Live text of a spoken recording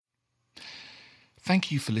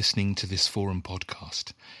Thank you for listening to this Forum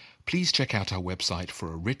podcast. Please check out our website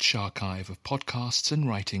for a rich archive of podcasts and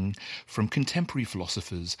writing from contemporary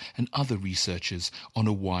philosophers and other researchers on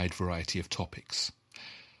a wide variety of topics.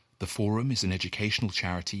 The Forum is an educational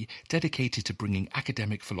charity dedicated to bringing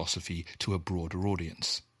academic philosophy to a broader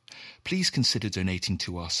audience. Please consider donating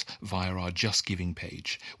to us via our Just Giving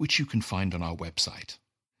page, which you can find on our website.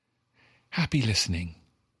 Happy listening.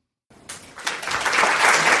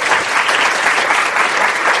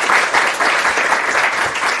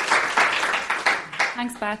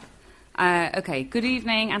 Thanks, Beth. Okay, good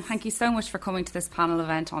evening, and thank you so much for coming to this panel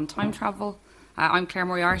event on time travel. I'm Claire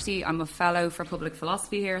Moriarty. I'm a fellow for public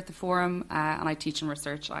philosophy here at the Forum, and I teach and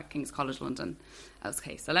research at King's College London.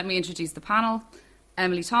 Okay, so let me introduce the panel.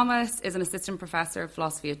 Emily Thomas is an assistant professor of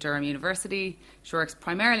philosophy at Durham University. She works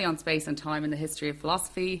primarily on space and time and the history of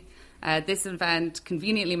philosophy. This event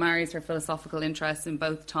conveniently marries her philosophical interests in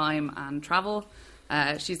both time and travel.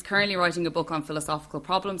 She's currently writing a book on philosophical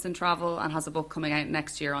problems in travel and has a book coming out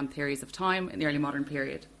next year on theories of time in the early modern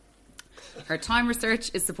period. Her time research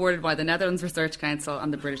is supported by the Netherlands Research Council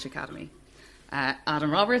and the British Academy. Adam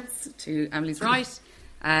Roberts, to Emily's right,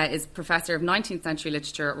 is Professor of 19th Century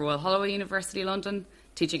Literature at Royal Holloway University, London,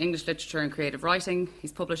 teaching English literature and creative writing.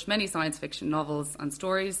 He's published many science fiction novels and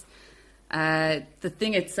stories. The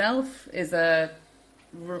Thing itself is a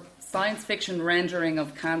science fiction rendering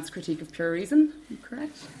of Kant's Critique of Pure Reason,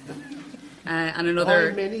 correct? And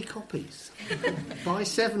another... Buy many copies. Buy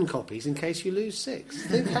 7 copies in case you lose 6.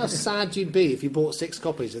 Think how sad you'd be if you bought 6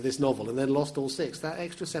 copies of this novel and then lost all 6. That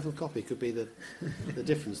extra 7th copy could be the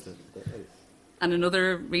difference. And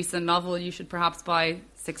another recent novel you should perhaps buy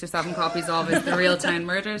 6 or 7 copies of is The Real Town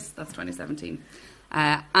Murders. That's 2017.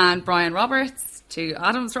 And Brian Roberts, to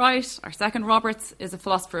Adam's right, our second Roberts, is a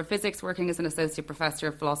philosopher of physics working as an associate professor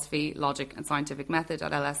of philosophy, logic and scientific method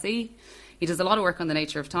at LSE. He does a lot of work on the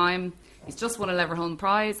nature of time. He's just won a Leverhulme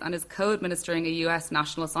Prize and is co-administering a US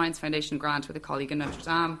National Science Foundation grant with a colleague in Notre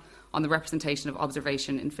Dame on the representation of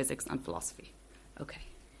observation in physics and philosophy. Okay.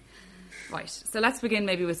 Right, so let's begin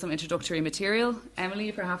maybe with some introductory material.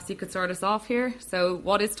 Emily, perhaps you could start us off here. So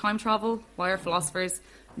what is time travel? Why are philosophers,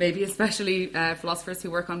 maybe especially philosophers who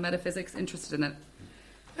work on metaphysics, interested in it?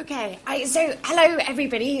 Okay, so hello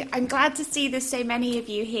everybody. I'm glad to see there's so many of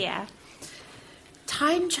you here.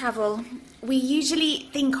 Time travel we usually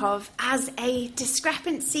think of as a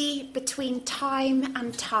discrepancy between time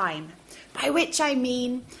and time, by which I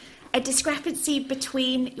mean a discrepancy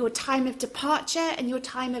between your time of departure and your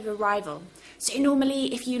time of arrival. So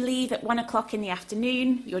normally if you leave at 1 o'clock in the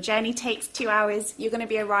afternoon, your journey takes 2 hours, you're going to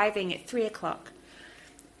be arriving at 3 o'clock.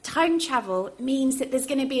 Time travel means that there's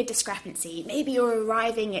going to be a discrepancy. Maybe you're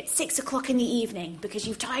arriving at 6 o'clock in the evening because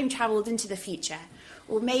you've time travelled into the future.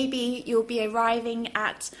 Or maybe you'll be arriving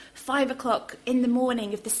at 5 o'clock in the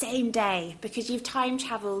morning of the same day because you've time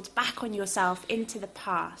travelled back on yourself into the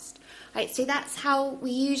past. Right, so that's how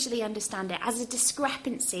we usually understand it, as a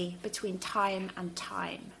discrepancy between time and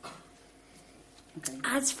time. Okay.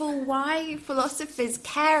 As for why philosophers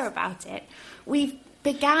care about it, we've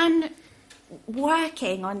began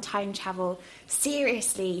working on time travel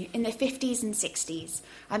seriously in the 50s and 60s.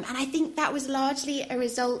 And I think that was largely a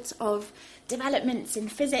result of developments in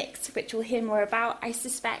physics, which we'll hear more about, I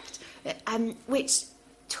suspect, which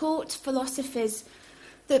taught philosophers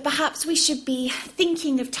that perhaps we should be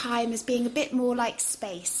thinking of time as being a bit more like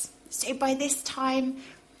space. So by this time,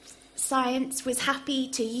 science was happy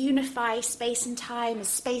to unify space and time as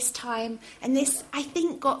space-time, and this, I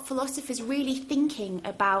think, got philosophers really thinking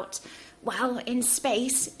about, well, in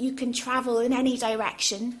space, you can travel in any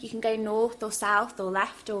direction. You can go north or south or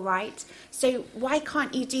left or right. So why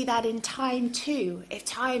can't you do that in time too, if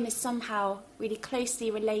time is somehow really closely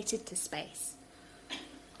related to space?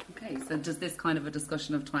 Okay, so does this kind of a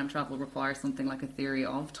discussion of time travel require something like a theory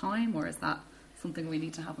of time, or is that something we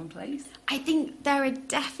need to have in place? I think there are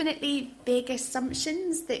definitely big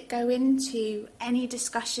assumptions that go into any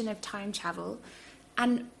discussion of time travel.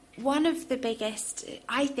 And one of the biggest,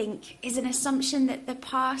 I think, is an assumption that the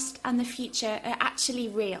past and the future are actually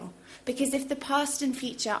real. Because if the past and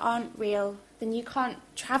future aren't real, then you can't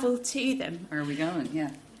travel to them. Where are we going?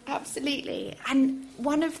 Yeah. Absolutely. And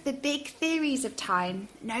one of the big theories of time,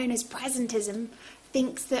 known as presentism,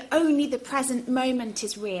 thinks that only the present moment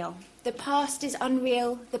is real. The past is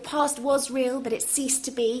unreal. The past was real, but it ceased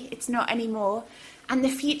to be. It's not anymore. And the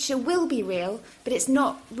future will be real, but it's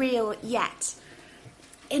not real yet.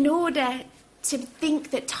 In order to think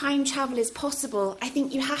that time travel is possible, I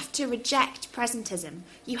think you have to reject presentism.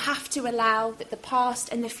 You have to allow that the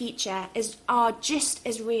past and the future are just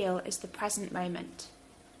as real as the present moment.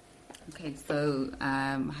 Okay, so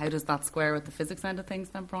how does that square with the physics end of things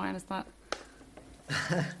then, Brian? Is that?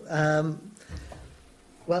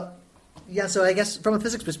 Well, yeah. So I guess from a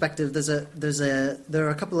physics perspective, there are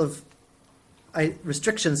a couple of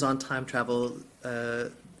restrictions on time travel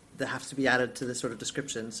that have to be added to this sort of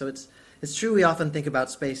description. So it's true we often think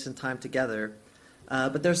about space and time together,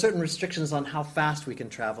 but there are certain restrictions on how fast we can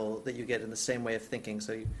travel that you get in the same way of thinking.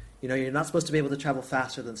 So you're not supposed to be able to travel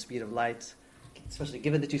faster than the speed of light, especially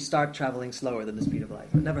given that you start traveling slower than the speed of light.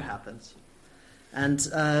 It never happens. And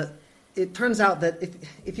it turns out that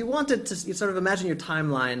if you wanted to sort of imagine your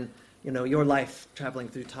timeline, your life traveling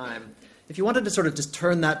through time, if you wanted to sort of just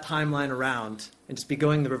turn that timeline around and just be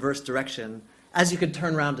going the reverse direction, as you could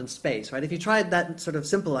turn around in space, right? If you tried that sort of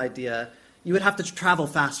simple idea, you would have to travel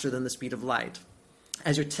faster than the speed of light.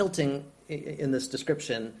 As you're tilting in this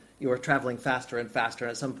description, you are traveling faster and faster,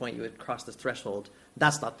 and at some point you would cross this threshold.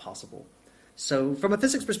 That's not possible. So from a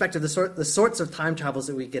physics perspective, the sorts of time travels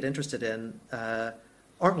that we get interested in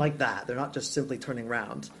aren't like that. They're not just simply turning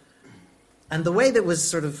around. And the way that was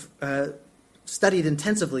sort of studied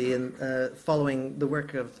intensively in following the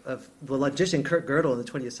work of the logician Kurt Gödel in the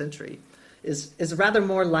 20th century is rather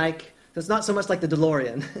more like, it's not so much like the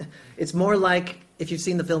DeLorean. It's more like if you've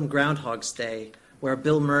seen the film Groundhog's Day, where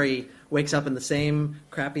Bill Murray wakes up in the same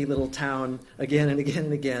crappy little town again and again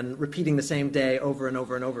and again, repeating the same day over and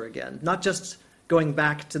over and over again. Not just going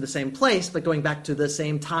back to the same place, but going back to the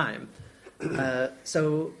same time.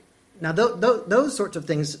 So now those sorts of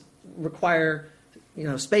things require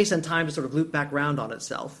space and time to sort of loop back round on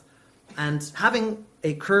itself. And having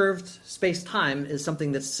a curved space-time is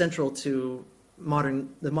something that's central to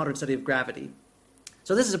the modern study of gravity.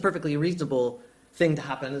 So this is a perfectly reasonable thing to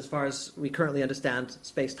happen as far as we currently understand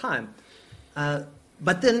space-time.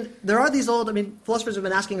 But then there are these philosophers have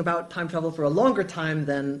been asking about time travel for a longer time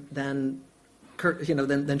than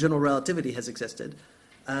general relativity has existed.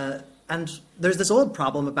 And there's this old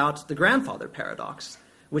problem about the grandfather paradox,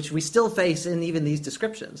 which we still face in even these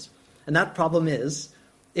descriptions. And that problem is,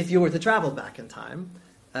 if you were to travel back in time,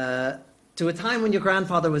 to a time when your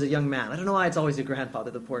grandfather was a young man. I don't know why it's always your grandfather,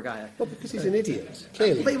 the poor guy. Well, because he's an idiot,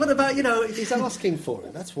 clearly. But what about, He's asking for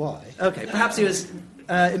it, that's why. Okay, perhaps he was...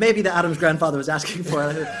 it may be that Adam's grandfather was asking for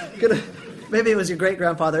it. Maybe it was your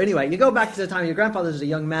great-grandfather. Anyway, you go back to the time your grandfather was a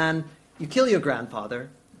young man, you kill your grandfather,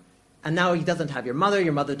 and now he doesn't have your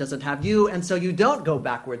mother doesn't have you, and so you don't go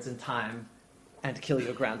backwards in time and kill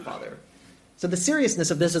your grandfather. So the seriousness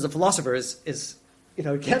of this as a philosopher is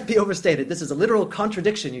it can't be overstated. This is a literal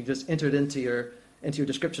contradiction you just entered into your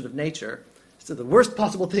description of nature. So the worst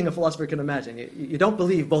possible thing a philosopher can imagine. You don't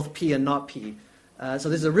believe both P and not P. So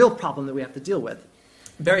this is a real problem that we have to deal with.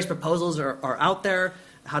 Various proposals are out there,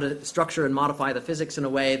 how to structure and modify the physics in a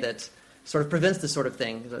way that sort of prevents this sort of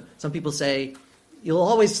thing. Some people say, you'll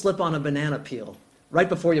always slip on a banana peel right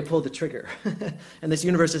before you pull the trigger. And this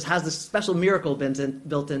universe has this special miracle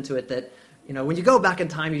built into it that, when you go back in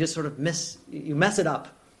time, you just sort of mess it up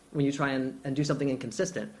when you try and do something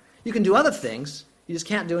inconsistent. You can do other things. You just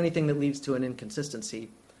can't do anything that leads to an inconsistency.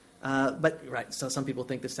 So some people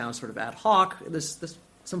think this sounds sort of ad hoc. There's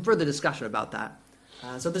some further discussion about that.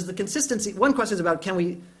 So there's the consistency. One question is about, can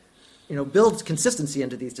we, build consistency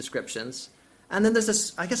into these descriptions? And then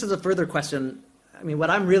there's a further question. What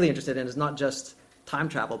I'm really interested in is not just time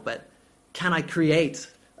travel, but can I create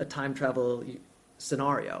a time travel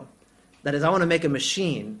scenario? That is, I want to make a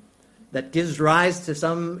machine that gives rise to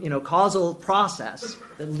some, causal process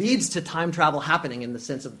that leads to time travel happening in the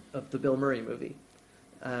sense of the Bill Murray movie,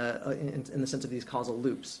 in the sense of these causal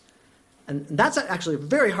loops. And that's actually a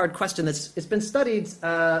very hard question. It's been studied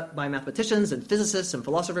by mathematicians and physicists and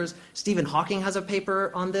philosophers. Stephen Hawking has a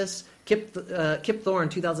paper on this. Kip Thorne,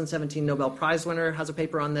 2017 Nobel Prize winner, has a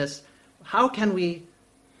paper on this. How can we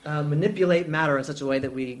manipulate matter in such a way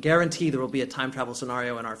that we guarantee there will be a time travel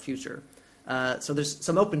scenario in our future? So there's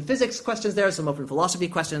some open physics questions there, some open philosophy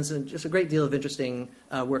questions, and just a great deal of interesting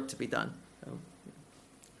work to be done.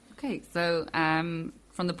 Okay, so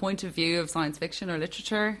from the point of view of science fiction or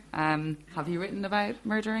literature, have you written about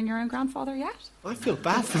murdering your own grandfather yet? I feel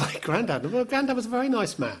bad for my granddad. My granddad was a very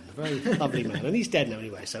nice man, a very lovely man, and he's dead now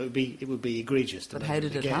anyway, so it would be egregious to. But how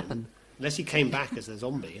did it happen? Unless he came back as a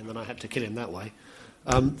zombie, and then I had to kill him that way.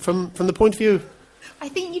 From the point of view... I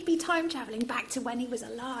think you'd be time travelling back to when he was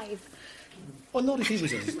alive. Well, not if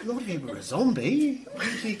he were a zombie. Why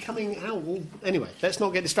is he coming out? Well, anyway, let's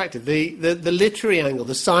not get distracted. The literary angle,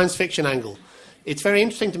 the science fiction angle, it's very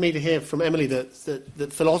interesting to me to hear from Emily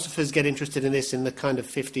that philosophers get interested in this in the kind of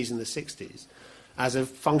 50s and the 60s as a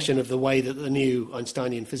function of the way that the new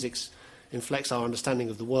Einsteinian physics inflects our understanding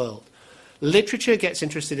of the world. Literature gets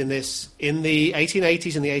interested in this in the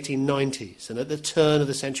 1880s and the 1890s, and at the turn of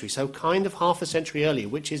the century, so kind of half a century earlier,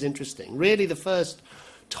 which is interesting. Really, the first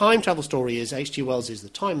time travel story is H.G. Wells' The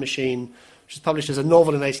Time Machine, which was published as a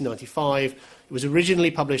novel in 1895. It was originally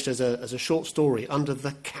published as a short story under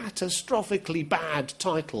the catastrophically bad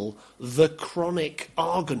title The Chronic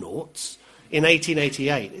Argonauts in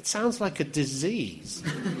 1888. It sounds like a disease.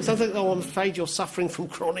 It sounds like, oh, I'm afraid you're suffering from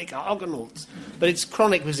chronic Argonauts. But it's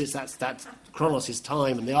chronic because that's Chronos is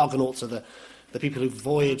time, and the Argonauts are the people who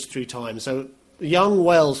voyage through time. So young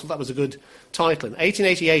Wells thought that was a good title. In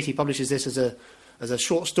 1888, he publishes this as a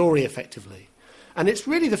short story, effectively. And it's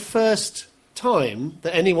really the first time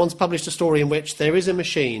that anyone's published a story in which there is a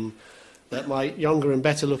machine that my younger and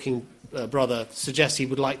better-looking brother suggests he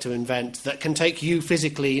would like to invent that can take you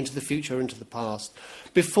physically into the future, into the past.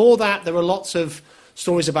 Before that, there were lots of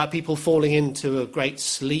stories about people falling into a great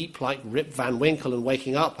sleep, like Rip Van Winkle, and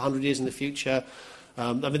waking up 100 years in the future.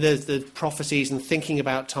 There's the prophecies and thinking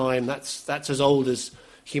about time. That's as old as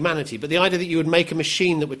humanity. But the idea that you would make a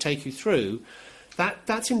machine that would take you through,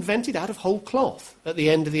 that's invented out of whole cloth at the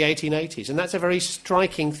end of the 1880s. And that's a very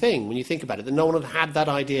striking thing when you think about it, that no one had that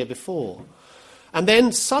idea before. And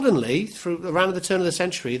then suddenly, around the turn of the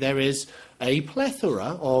century, there is a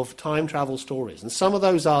plethora of time travel stories. And some of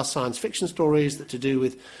those are science fiction stories that to do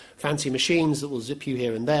with fancy machines that will zip you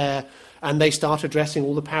here and there. And they start addressing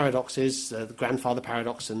all the paradoxes, the grandfather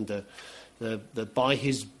paradox and the by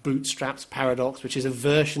his bootstraps paradox, which is a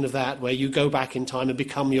version of that where you go back in time and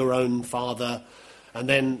become your own father. And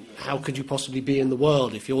then how could you possibly be in the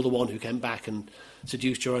world if you're the one who came back and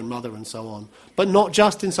seduced your own mother and so on. But not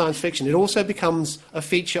just in science fiction. It also becomes a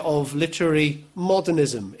feature of literary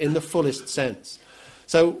modernism in the fullest sense.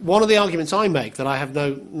 So one of the arguments I make that I have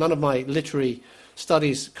none of my literary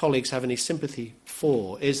studies colleagues have any sympathy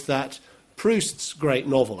for is that Proust's great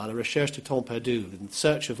novel, La Recherche du Temps Perdu, In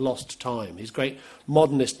Search of Lost Time, his great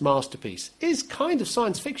modernist masterpiece, is kind of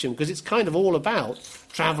science fiction because it's kind of all about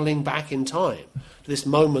travelling back in time to this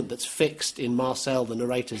moment that's fixed in Marcel, the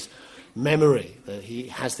narrator's memory, that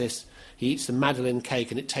he eats the Madeleine cake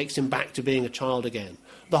and it takes him back to being a child again.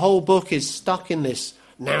 The whole book is stuck in this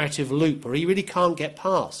narrative loop where he really can't get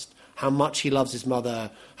past how much he loves his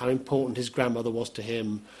mother, how important his grandmother was to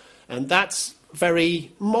him. And that's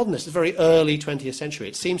very modernist, it's very early 20th century.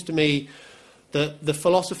 It seems to me that the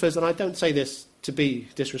philosophers, and I don't say this to be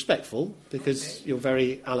disrespectful, because you're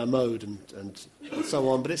very à la mode and so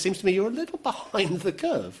on, but it seems to me you're a little behind the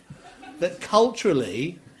curve. That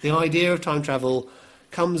culturally, the idea of time travel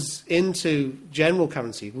comes into general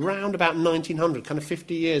currency round about 1900, kind of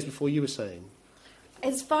 50 years before you were saying.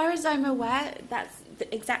 As far as I'm aware, that's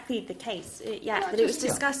exactly the case. That it was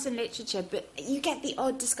discussed in literature, but you get the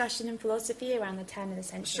odd discussion in philosophy around the turn of the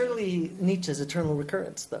century. Surely Nietzsche's eternal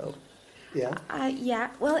recurrence, though. Yeah.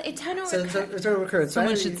 Well, eternal recurrence.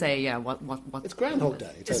 Someone should say, what? It's Groundhog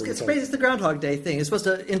Day. It's the Groundhog Day thing. It's supposed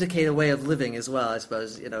to indicate a way of living as well, I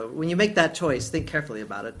suppose. When you make that choice, think carefully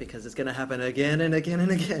about it, because it's going to happen again and again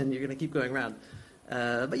and again. You're going to keep going around.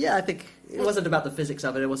 But yeah, I think it wasn't about the physics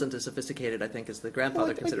of it. It wasn't as sophisticated, I think, as the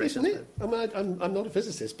grandfather consideration. Isn't it? I'm not a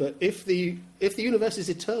physicist, but if the universe is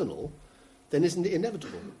eternal, then isn't it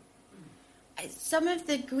inevitable? Some of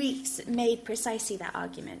the Greeks made precisely that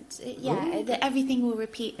argument. That everything will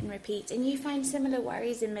repeat and repeat. And you find similar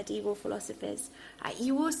worries in medieval philosophers.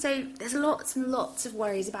 There's lots and lots of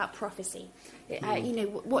worries about prophecy.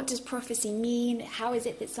 What does prophecy mean? How is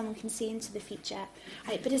it that someone can see into the future?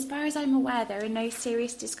 But as far as I'm aware, there are no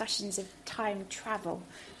serious discussions of time travel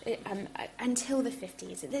until the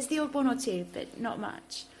 50s. There's the odd one or two, but not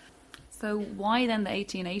much. So why then the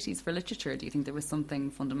 1880s for literature? Do you think there was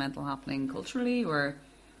something fundamental happening culturally, or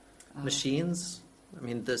machines? I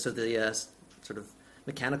mean, the sort of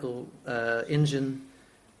mechanical engine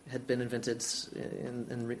had been invented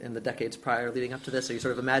in the decades prior, leading up to this. So you're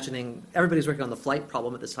sort of imagining everybody's working on the flight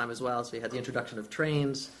problem at this time as well. So you had the introduction of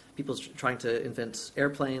trains, people trying to invent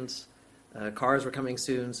airplanes, cars were coming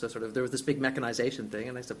soon. So sort of there was this big mechanization thing,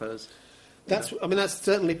 and I suppose. That's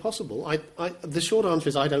certainly possible. The short answer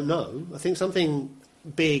is I don't know. I think something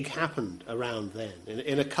big happened around then,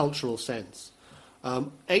 in a cultural sense.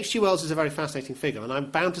 H.G. Wells is a very fascinating figure, and I'm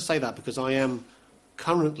bound to say that because I am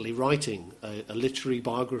currently writing a literary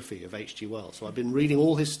biography of H.G. Wells. So I've been reading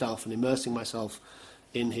all his stuff and immersing myself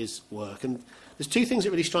in his work. And there's two things that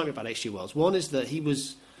really strike me about H.G. Wells. One is that he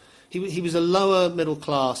was a lower middle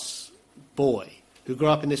class boy who grew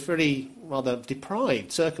up in this very rather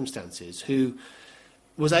deprived circumstances, who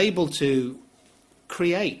was able to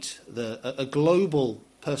create a global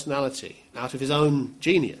personality out of his own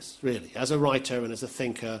genius, really, as a writer and as a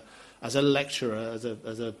thinker, as a lecturer, as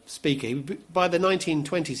a speaker. By the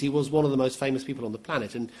 1920s, he was one of the most famous people on the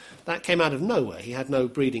planet, and that came out of nowhere. He had no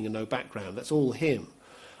breeding and no background. That's all him.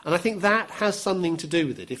 And I think that has something to do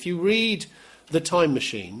with it. If you read The Time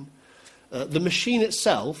Machine, the machine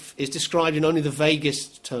itself is described in only the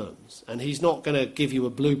vaguest terms, and he's not going to give you a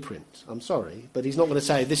blueprint. I'm sorry, but he's not going to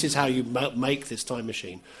say, this is how you make this time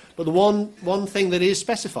machine. But the one thing that is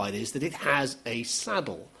specified is that it has a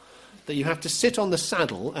saddle, that you have to sit on the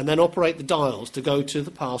saddle and then operate the dials to go to the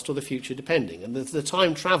past or the future, depending. And the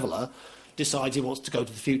time traveller decides he wants to go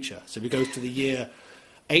to the future. So he goes to the year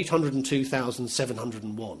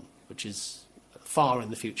 802,701, which is far in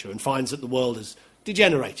the future, and finds that the world has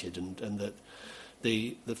degenerated and that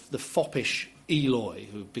the foppish Eloi,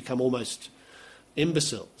 who become almost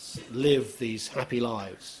imbeciles, live these happy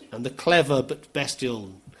lives, and the clever but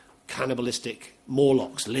bestial cannibalistic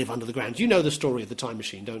Morlocks live under the ground. You know the story of the time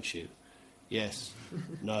machine, don't you? Yes.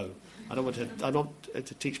 No. I'm not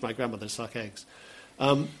to teach my grandmother to suck eggs.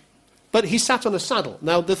 But he sat on a saddle.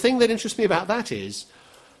 Now, the thing that interests me about that is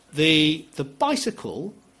the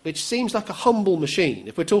bicycle, which seems like a humble machine.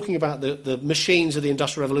 If we're talking about the machines of the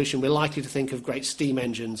Industrial Revolution, we're likely to think of great steam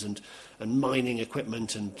engines and mining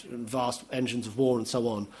equipment and vast engines of war and so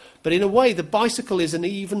on. But in a way, the bicycle is an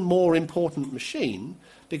even more important machine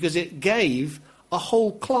because it gave a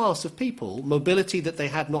whole class of people mobility that they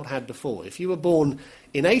had not had before. If you were born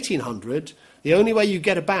in 1800, the only way you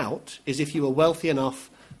get about is if you were wealthy enough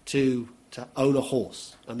to own a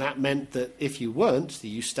horse. And that meant that if you weren't,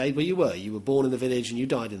 you stayed where you were. You were born in the village and you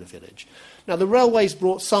died in the village. Now, the railways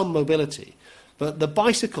brought some mobility, but the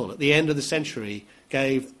bicycle at the end of the century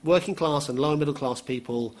gave working class and lower middle class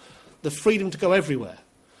people the freedom to go everywhere.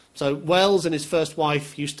 So Wells and his first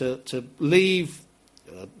wife used to leave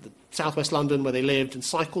southwest London where they lived and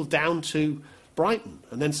cycle down to Brighton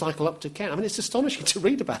and then cycle up to Kent. I mean, it's astonishing to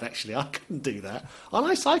read about, actually. I couldn't do that. And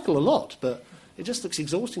I cycle a lot, but it just looks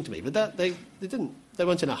exhausting to me. But they didn't. They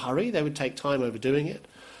weren't in a hurry. They would take time over doing it.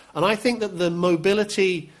 And I think that the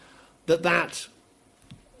mobility that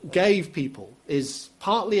gave people is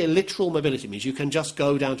partly a literal mobility. It means you can just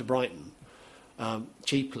go down to Brighton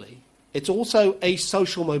cheaply. It's also a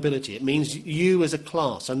social mobility. It means you as a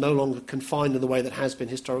class are no longer confined in the way that has been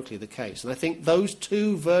historically the case. And I think those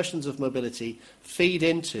two versions of mobility feed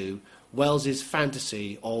into Wells's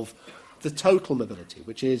fantasy of the total mobility,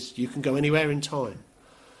 which is you can go anywhere in time.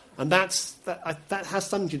 And that has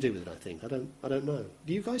something to do with it, I think. I don't know.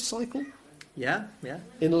 Do you guys cycle? Yeah.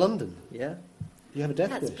 In London? Yeah. You have a death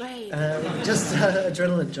That's wish? great. Just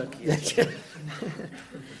adrenaline junkie.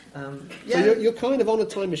 So you're kind of on a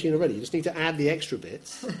time machine already. You just need to add the extra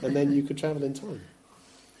bits, and then you could travel in time.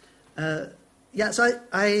 So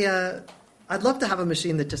I'd love to have a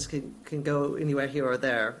machine that just can go anywhere here or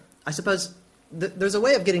there. I suppose there's a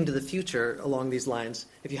way of getting to the future along these lines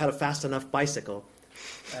if you had a fast enough bicycle.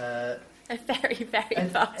 A very, very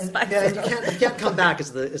fast bicycle. Yeah, and you can't come back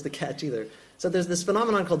is the catch either. So there's this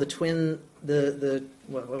phenomenon called the twin,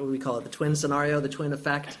 what would we call it? The twin scenario, the twin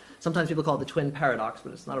effect. Sometimes people call it the twin paradox,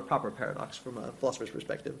 but it's not a proper paradox from a philosopher's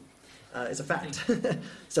perspective. It's a fact.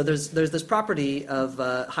 So there's this property of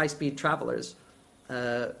high-speed travelers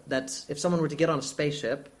that if someone were to get on a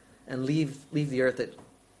spaceship and leave the Earth at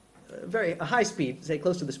a high speed, say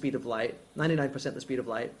close to the speed of light, 99% the speed of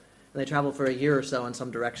light, and they travel for a year or so in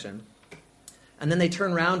some direction, and then they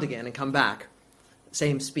turn around again and come back,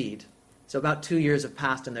 same speed. So about 2 years have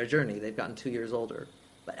passed in their journey. They've gotten 2 years older.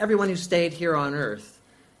 But everyone who stayed here on Earth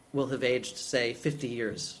will have aged, say, 50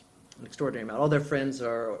 years, an extraordinary amount. All their friends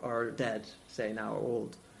are dead, say, now, or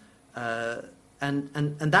old.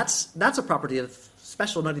 And that's a property of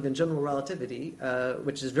special, not even general relativity,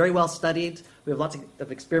 which is very well studied. We have lots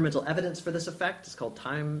of experimental evidence for this effect. It's called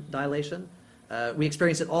time dilation. We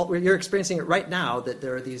experience it you're experiencing it right now, that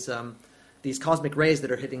there are these cosmic rays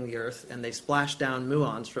that are hitting the Earth, and they splash down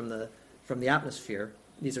muons from the atmosphere.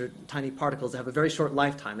 These are tiny particles that have a very short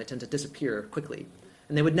lifetime. They tend to disappear quickly.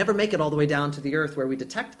 And they would never make it all the way down to the Earth where we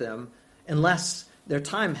detect them unless their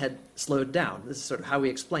time had slowed down. This is sort of how we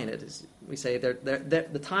explain it. We say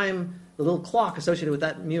the time, the little clock associated with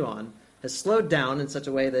that muon has slowed down in such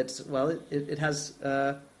a way that, well, it has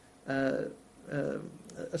a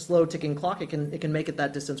slow ticking clock. It can make it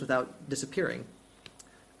that distance without disappearing.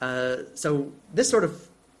 So this sort of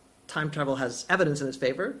time travel has evidence in its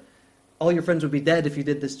favor. All your friends would be dead if you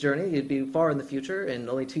did this journey. You'd be far in the future, and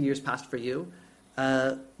only 2 years passed for you.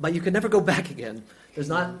 But you could never go back again. There's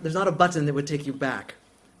not a button that would take you back.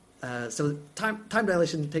 So time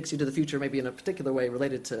dilation takes you to the future, maybe in a particular way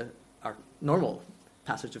related to our normal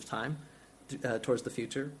passage of time towards the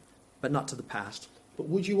future, but not to the past. But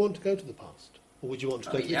would you want to go to the past? Or would you want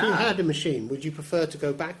to go... If you had a machine, would you prefer to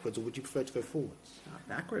go backwards or would you prefer to go forwards?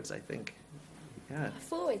 Backwards, I think. Yeah.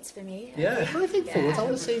 Forwards for me. Yeah. I think forwards. I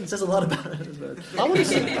want to see... It says a lot about it. But... I want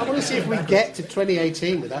to see if we get to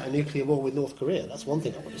 2018 without a nuclear war with North Korea. That's one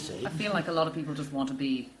thing I want to see. I feel like a lot of people just want to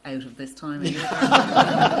be out of this time.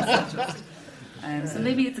 So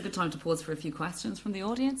maybe it's a good time to pause for a few questions from the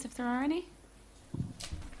audience, if there are any.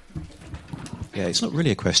 Yeah, it's not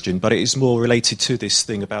really a question, but it is more related to this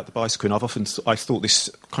thing about the bicycle. And I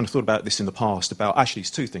thought about this in the past, about actually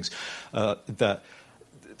it's two things.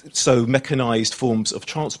 So mechanised forms of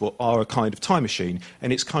transport are a kind of time machine,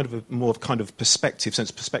 and it's kind of more of kind of sense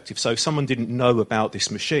of perspective. So if someone didn't know about this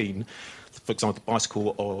machine, for example, the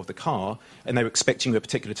bicycle or the car, and they were expecting you at a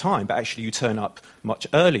particular time, but actually you turn up much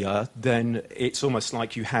earlier, then it's almost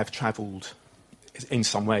like you have travelled in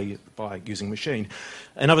some way by using a machine.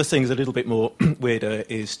 Another thing that's a little bit more weirder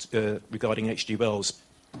is regarding H.G. Wells.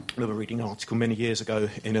 I remember reading an article many years ago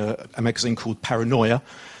in a magazine called Paranoia.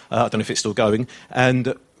 I don't know if it's still going,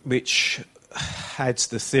 and which had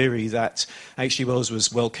the theory that H.G. Wells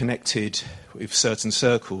was well connected with certain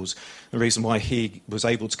circles. The reason why he was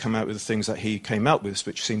able to come out with the things that he came out with,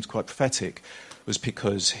 which seemed quite prophetic, was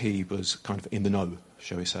because he was kind of in the know,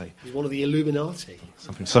 shall we say. He's one of the Illuminati.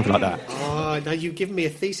 Something like that. Now you've given me a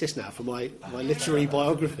thesis now for my literary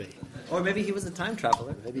biography. Or maybe he was a time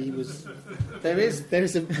traveller. Maybe he was... There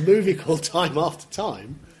is a movie called Time After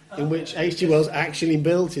Time, in which H.G. Wells actually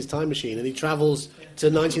built his time machine and he travels to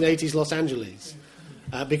 1980s Los Angeles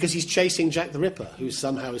because he's chasing Jack the Ripper, who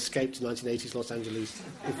somehow escaped to 1980s Los Angeles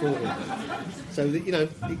before him. So,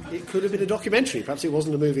 it could have been a documentary. Perhaps it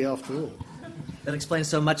wasn't a movie after all. That explains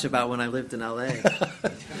so much about when I lived in LA.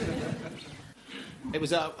 It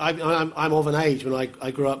was. I'm of an age when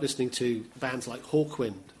I grew up listening to bands like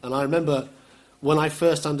Hawkwind, and I remember when I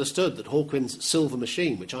first understood that Hawkwind's Silver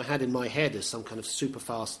Machine, which I had in my head as some kind of super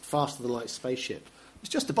fast, faster than light spaceship, was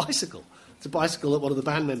just a bicycle. It's a bicycle that one of the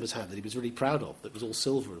band members had that he was really proud of, that was all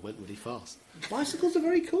silver and went really fast. Bicycles are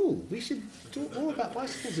very cool. We should talk more about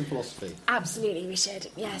bicycles in philosophy. Absolutely, we should.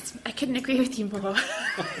 Yes, I couldn't agree with you more.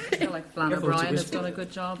 I feel like Flann O'Brien has done a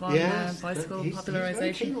good job on bicycle popularisation. He's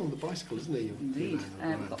very keen on the bicycle, isn't he? Indeed.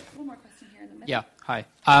 We've got one more question here in the middle. Yeah, hi.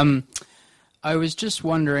 I was just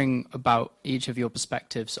wondering about each of your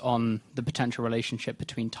perspectives on the potential relationship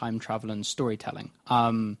between time travel and storytelling.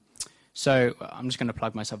 So I'm just going to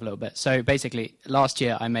plug myself a little bit. So basically, last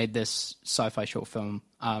year I made this sci-fi short film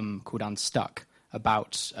called Unstuck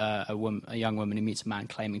about a young woman who meets a man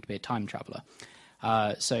claiming to be a time traveller.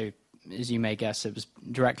 So as you may guess, it was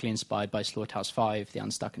directly inspired by Slaughterhouse-5, the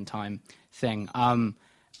Unstuck in Time thing.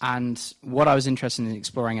 And what I was interested in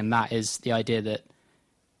exploring in that is the idea that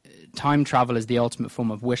time travel is the ultimate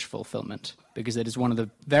form of wish fulfillment, because it is one of the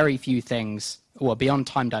very few things, or beyond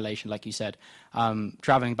time dilation, like you said,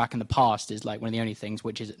 traveling back in the past is like one of the only things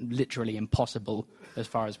which is literally impossible as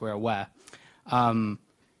far as we're aware.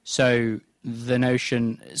 So the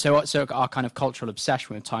notion, so our kind of cultural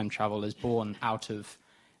obsession with time travel is born out of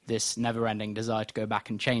this never-ending desire to go back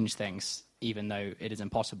and change things, even though it is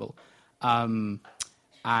impossible. And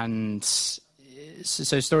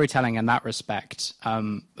so storytelling in that respect,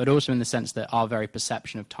 but also in the sense that our very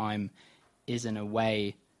perception of time is in a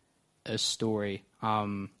way a story,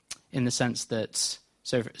 in the sense that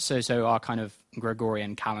so our kind of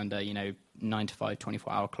Gregorian calendar, 9 to 5,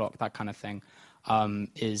 24-hour clock, that kind of thing,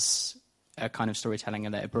 is a kind of storytelling,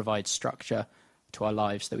 and that it provides structure to our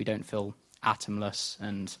lives so that we don't feel atomless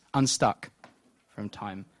and unstuck from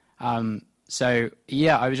time. So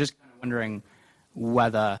yeah, I was just kind of wondering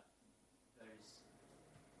whether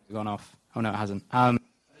gone off. Oh no, it hasn't. I was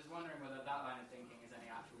wondering whether that line of thinking is any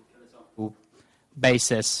actual philosophical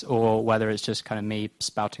basis, or whether it's just kind of me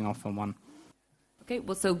spouting off on one. Okay,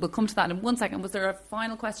 well, so we'll come to that in 1 second. Was there a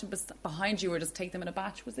final question behind you, or just take them in a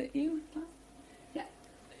batch? Was it you? Yeah.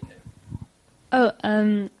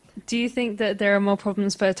 Do you think that there are more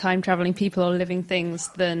problems for time-travelling people or living things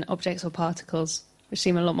than objects or particles, which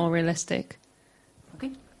seem a lot more realistic?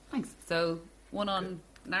 Okay, thanks. So one on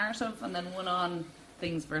narrative and then one on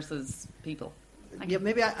things versus people. Yeah,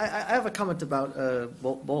 maybe I have a comment about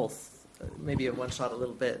both. Maybe a one shot a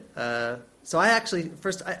little bit. So I actually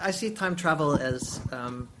first I see time travel as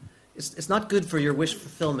it's not good for your wish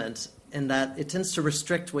fulfillment in that it tends to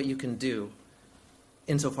restrict what you can do,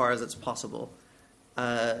 insofar as it's possible,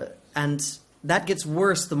 and that gets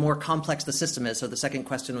worse the more complex the system is. So the second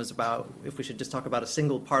question was about if we should just talk about a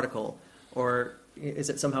single particle, or is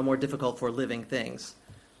it somehow more difficult for living things?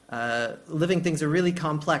 Living things are really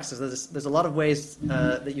complex. There's a lot of ways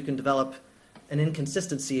that you can develop an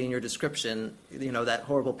inconsistency in your description, that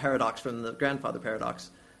horrible paradox from the grandfather paradox.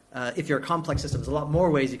 If you're a complex system, there's a lot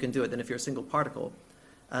more ways you can do it than if you're a single particle.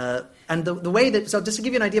 And the way that, so just to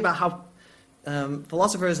give you an idea about how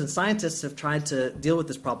philosophers and scientists have tried to deal with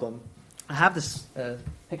this problem, I have this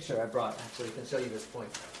picture I brought, actually, I can show you this point.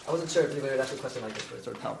 I wasn't sure if anybody would ask a question like this, but it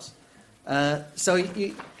sort of helps. So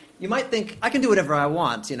you might think, I can do whatever I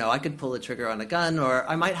want. You know, I could pull a trigger on a gun, or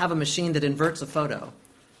I might have a machine that inverts a photo.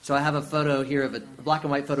 So I have a photo here of a black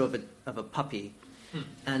and white photo of a puppy.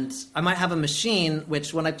 And I might have a machine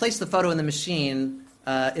which, when I place the photo in the machine,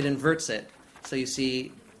 it inverts it. So you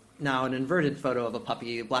see now an inverted photo of a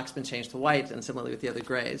puppy. Black's been changed to white, and similarly with the other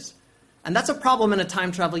grays. And that's a problem in a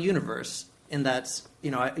time travel universe, in that,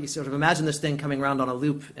 you know, you sort of imagine this thing coming around on a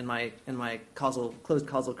loop in my closed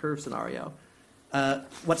causal curve scenario.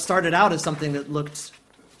 What started out as something that looked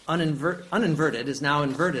uninverted is now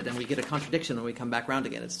inverted, and we get a contradiction when we come back around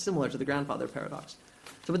again. It's similar to the grandfather paradox.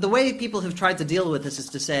 So but the way people have tried to deal with this is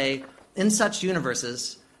to say, in such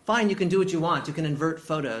universes, fine, you can do what you want. You can invert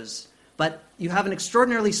photos. But you have an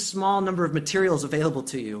extraordinarily small number of materials available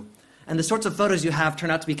to you. And the sorts of photos you have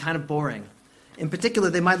turn out to be kind of boring. In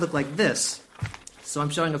particular, they might look like this. So I'm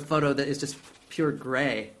showing a photo that is just pure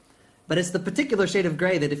gray. But it's the particular shade of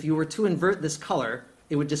gray that if you were to invert this color,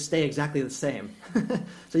 it would just stay exactly the same.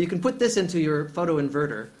 So you can put this into your photo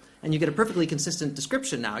inverter, and you get a perfectly consistent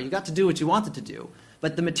description now. You got to do what you wanted to do.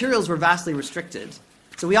 But the materials were vastly restricted.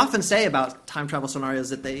 So we often say about time travel scenarios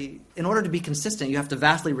that in order to be consistent, you have to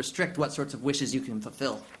vastly restrict what sorts of wishes you can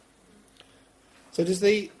fulfill. So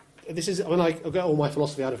I get all my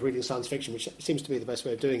philosophy out of reading science fiction, which seems to be the best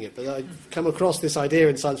way of doing it, but I've come across this idea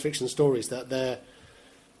in science fiction stories that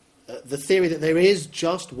the theory that there is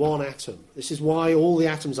just one atom. This is why all the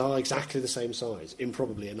atoms are exactly the same size,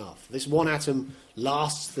 improbably enough. This one atom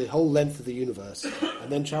lasts the whole length of the universe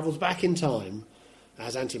and then travels back in time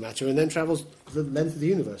as antimatter and then travels the length of the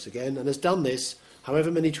universe again and has done this however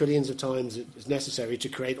many trillions of times is necessary to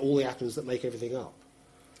create all the atoms that make everything up.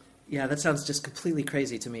 Yeah, that sounds just completely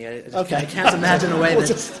crazy to me. I Okay. can't imagine a way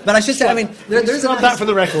that... But I should say, I mean, there's not that for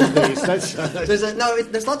the record, please.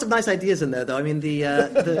 There's lots of nice ideas in there, though. I mean,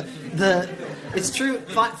 it's true.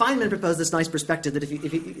 Feynman proposed this nice perspective that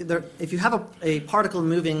if you have a particle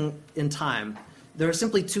moving in time, there are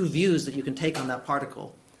simply two views that you can take on that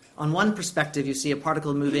particle. On one perspective, you see a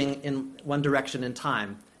particle moving in one direction in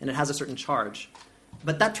time, and it has a certain charge.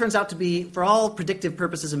 But that turns out to be, for all predictive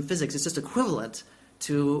purposes in physics, it's just equivalent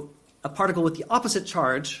to a particle with the opposite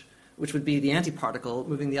charge, which would be the antiparticle,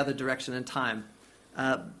 moving the other direction in time.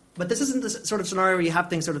 But this isn't the sort of scenario where you have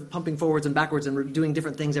things sort of pumping forwards and backwards and doing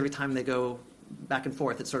different things every time they go back and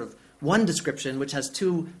forth. It's sort of one description which has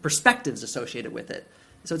two perspectives associated with it.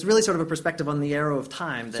 So it's really sort of a perspective on the arrow of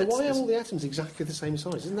time. So why are all the atoms exactly the same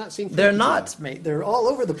size? Doesn't that seem... They're not, mate. They're all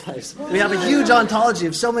over the place. We have a huge ontology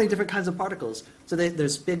of so many different kinds of particles. So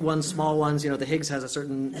there's big ones, small ones. You know, the Higgs has a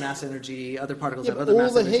certain mass energy. Other particles have other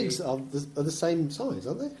mass energy. All the Higgs are the same size,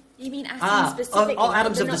 aren't they? You mean atoms specifically? All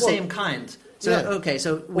atoms of the same kind. So, yeah. Okay,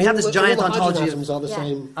 so we have this giant all the ontology. Atoms are the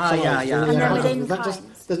same size. Yeah. And they're within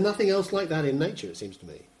kinds. There's nothing else like that in nature, it seems to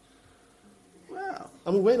me. Well,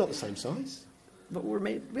 I mean, we're not the same size. but we're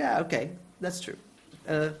made. Yeah, okay, that's true.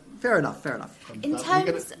 Fair enough. In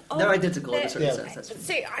terms of... They're identical in a certain Yeah. sense. That's true.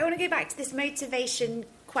 So I want to go back to this motivation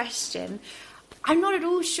question. I'm not at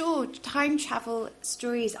all sure time travel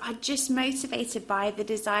stories are just motivated by the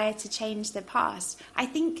desire to change the past. I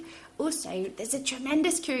think also there's a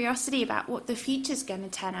tremendous curiosity about what the future's going to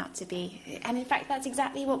turn out to be. And in fact, that's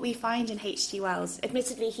exactly what we find in H.G. Wells.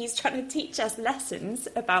 Admittedly, he's trying to teach us lessons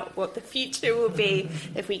about what the future will be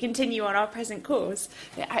if we continue on our present course.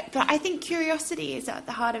 But I think curiosity is at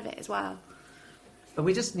the heart of it as well. But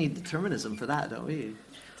we just need determinism for that, don't we?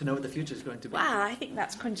 To know what the future is going to be. Wow, I think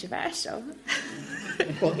that's controversial.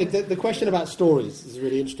 Well, the question about stories is a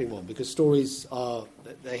really interesting one, because stories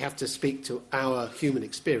they have to speak to our human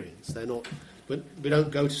experience. They're not. We don't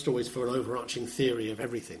go to stories for an overarching theory of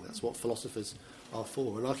everything. That's what philosophers are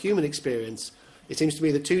for. And our human experience, it seems to me,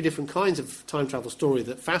 the two different kinds of time travel story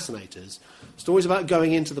that fascinate us: stories about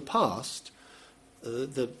going into the past,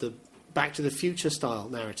 the Back to the Future style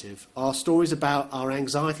narrative, are stories about our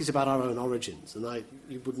anxieties about our own origins. And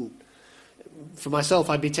for myself,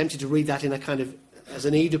 I'd be tempted to read that in a kind of as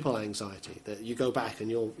an Oedipal anxiety, that you go back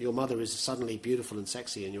and your mother is suddenly beautiful and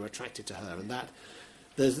sexy and you're attracted to her, and that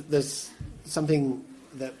there's something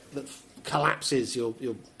that collapses your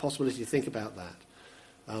possibility to think about that.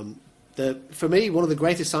 For me, one of the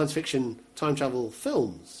greatest science fiction time travel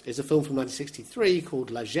films is a film from 1963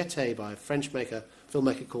 called La Jetée by a French filmmaker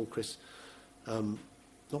called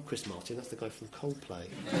not Chris Martin, that's the guy from Coldplay.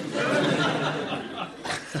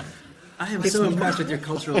 I am so impressed with your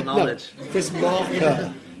cultural knowledge. No, Chris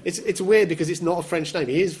Marker. It's weird because it's not a French name.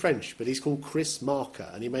 He is French, but he's called Chris Marker,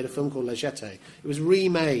 and he made a film called La Jetée. It was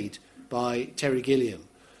remade by Terry Gilliam.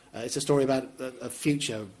 It's a story about a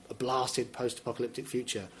future, a blasted post-apocalyptic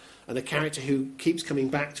future, and a character who keeps coming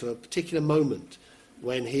back to a particular moment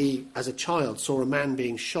when he, as a child, saw a man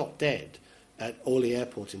being shot dead at Orly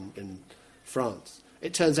Airport in France.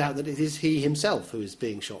 It turns out that it is he himself who is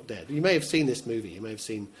being shot dead. You may have seen this movie. You may have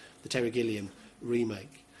seen the Terry Gilliam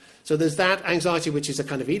remake. So there's that anxiety, which is a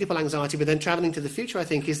kind of Oedipal anxiety, but then travelling to the future, I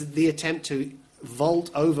think, is the attempt to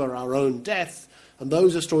vault over our own death. And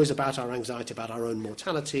those are stories about our anxiety, about our own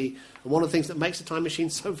mortality. And one of the things that makes the time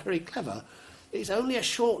machine so very clever, it's only a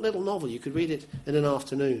short little novel. You could read it in an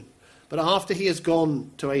afternoon. But after he has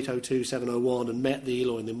gone to 802, 701 and met the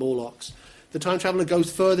Eloi and the Morlocks, the time traveller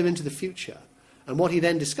goes further into the future. And what he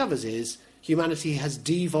then discovers is humanity has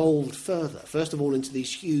devolved further. First of all, into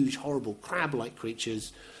these huge, horrible, crab-like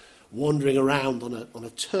creatures wandering around on a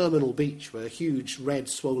terminal beach where a huge, red,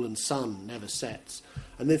 swollen sun never sets.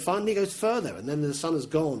 And then finally goes further, and then the sun has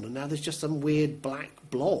gone, and now there's just some weird black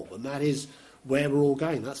blob, and that is where we're all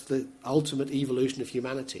going. That's the ultimate evolution of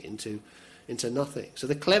humanity into nothing. So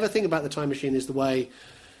the clever thing about the time machine is the way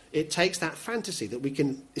it takes that fantasy that we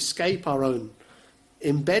can escape our own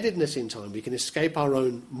embeddedness in time, we can escape our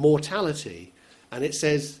own mortality, and it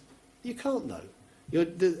says, you can't know.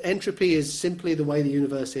 The entropy is simply the way the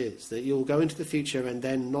universe is, that you'll go into the future and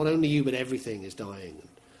then not only you but everything is dying.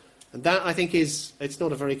 And that, I think, it's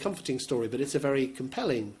not a very comforting story, but it's a very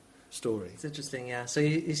compelling story. It's interesting, yeah. So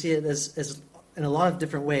you see it as in a lot of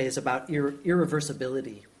different ways about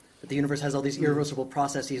irreversibility. That the universe has all these irreversible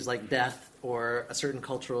processes like death or a certain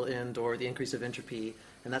cultural end or the increase of entropy,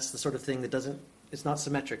 and that's the sort of thing that it's not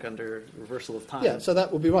symmetric under reversal of time. Yeah, so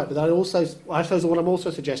that would be right. But I suppose what I'm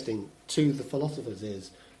also suggesting to the philosophers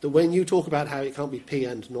is that when you talk about how it can't be P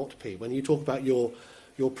and not P, when you talk about your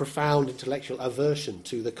profound intellectual aversion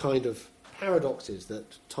to the kind of paradoxes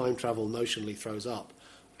that time travel notionally throws up,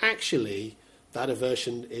 actually that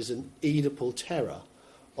aversion is an Oedipal terror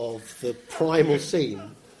of the primal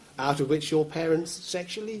scene out of which your parents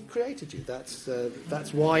sexually created you.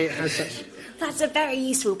 That's why it has such... That's a very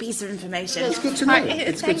useful piece of information. Yeah, it's good to know.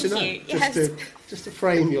 It's good to know. Thank you. Just to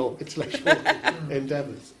frame your intellectual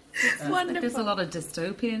endeavours. Wonderful. There's a lot of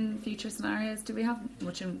dystopian future scenarios. Do we have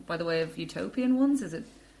much by the way of utopian ones? Is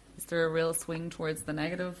there a real swing towards the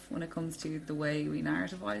negative when it comes to the way we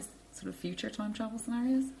narrativise sort of future time travel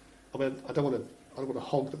scenarios? I mean, I don't want to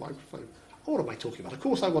hog the microphone. What am I talking about? Of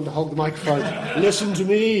course I want to hog the microphone. Listen to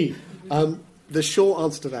me. The short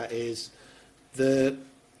answer to that is the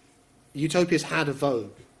utopias had a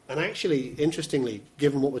vogue. And actually, interestingly,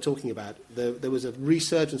 given what we're talking about, there was a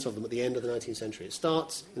resurgence of them at the end of the 19th century. It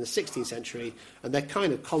starts in the 16th century, and they're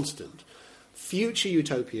kind of constant. Future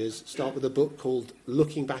utopias start with a book called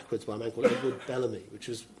Looking Backwards by a man called Edward Bellamy, which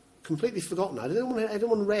was completely forgotten.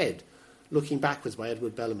 Everyone read Looking Backwards by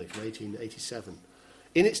Edward Bellamy from 1887.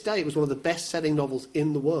 In its day, it was one of the best-selling novels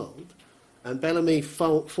in the world, and Bellamy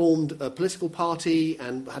formed a political party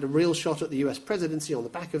and had a real shot at the US presidency on the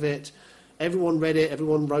back of it. Everyone read it,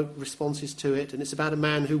 everyone wrote responses to it, and it's about a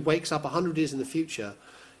man who wakes up 100 years in the future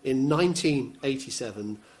in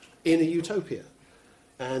 1987 in a utopia.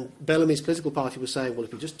 And Bellamy's political party was saying, well,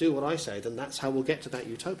 if you just do what I say, then that's how we'll get to that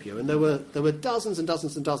utopia. And there were dozens and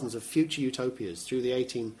dozens and dozens of future utopias through the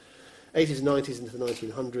 80s and 90s into the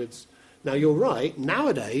 1900s. Now, you're right,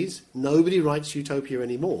 nowadays, nobody writes utopia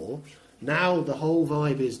anymore. Now the whole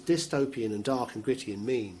vibe is dystopian and dark and gritty and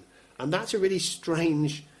mean. And that's a really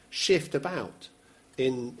strange shift about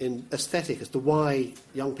in aesthetic as to why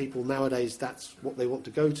young people nowadays, that's what they want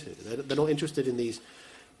to go to. They're not interested in these,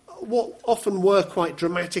 what often were quite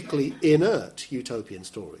dramatically inert utopian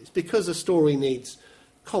stories, because a story needs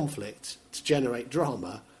conflict to generate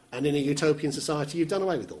drama, and in a utopian society, you've done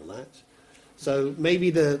away with all that. So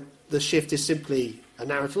maybe the shift is simply a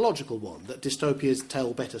narratological one, that dystopias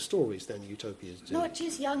tell better stories than utopias do. Not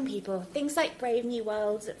just young people. Things like Brave New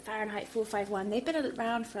Worlds, Fahrenheit 451, they've been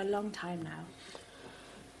around for a long time now.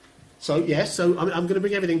 So, yes, I'm going to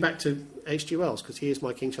bring everything back to H.G. Wells, because he is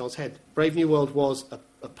my King Charles head. Brave New World was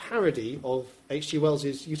a parody of H.G.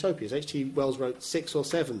 Wells' utopias. H.G. Wells wrote 6 or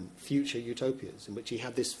 7 future utopias, in which he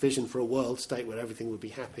had this vision for a world state where everything would be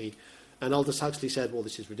happy. And Aldous Huxley said, well,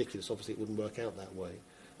 this is ridiculous, obviously it wouldn't work out that way,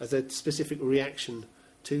 as a specific reaction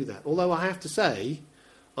to that. Although I have to say,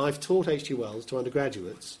 I've taught H.G. Wells to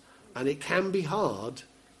undergraduates, and it can be hard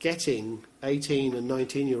getting 18 and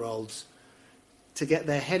 19-year-olds to get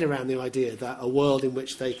their head around the idea that a world in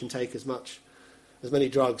which they can take as many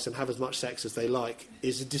drugs and have as much sex as they like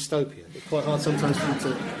is a dystopia. It's quite hard sometimes for them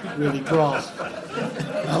to really grasp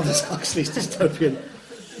Aldous Huxley's dystopian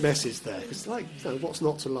message there. It's like, what's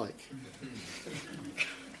not to like?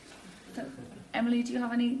 So, Emily, do you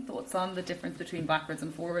have any thoughts on the difference between backwards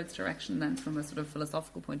and forwards direction then from a sort of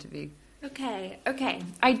philosophical point of view? Okay,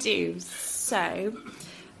 I do. So,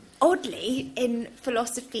 oddly, in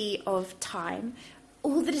philosophy of time,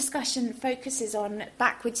 all the discussion focuses on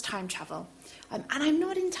backwards time travel. And I'm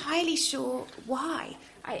not entirely sure why,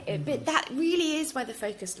 but that really is where the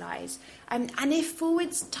focus lies. And if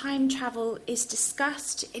forwards time travel is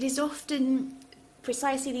discussed, it is often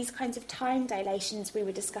precisely these kinds of time dilations we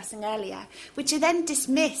were discussing earlier, which are then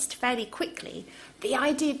dismissed fairly quickly. The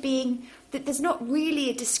idea being that there's not really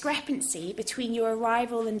a discrepancy between your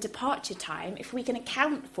arrival and departure time if we can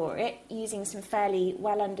account for it using some fairly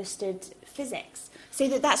well understood physics. So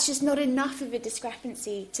that's just not enough of a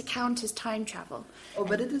discrepancy to count as time travel. Oh,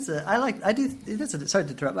 but it is sorry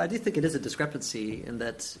to interrupt, but I do think it is a discrepancy in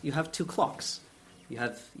that you have two clocks. You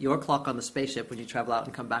have your clock on the spaceship when you travel out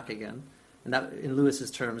and come back again. And that, in Lewis's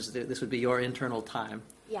terms, this would be your internal time.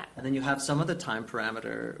 Yeah. And then you have some other time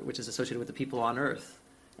parameter which is associated with the people on Earth.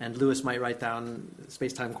 And Lewis might write down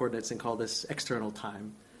space-time coordinates and call this external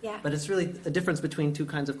time. Yeah. But it's really a difference between two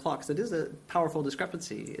kinds of clocks. It is a powerful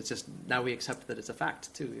discrepancy. It's just now we accept that it's a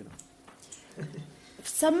fact too,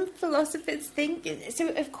 Some philosophers think, so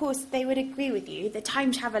of course they would agree with you, the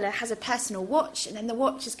time traveller has a personal watch and then the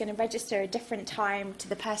watch is going to register a different time to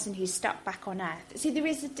the person who's stuck back on Earth. So there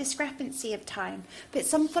is a discrepancy of time, but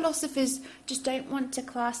some philosophers just don't want to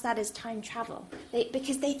class that as time travel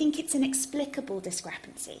because they think it's an explicable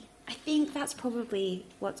discrepancy. I think that's probably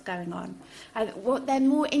what's going on. What they're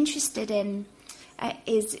more interested in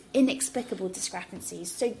is inexplicable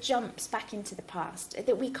discrepancies, so jumps back into the past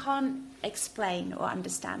that we can't explain or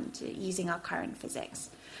understand using our current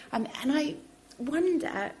physics. And I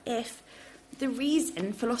wonder if the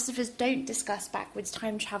reason philosophers don't discuss backwards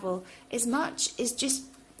time travel as much is just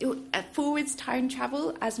forwards time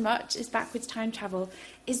travel as much as backwards time travel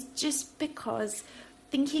is just because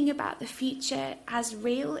thinking about the future as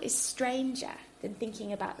real is stranger than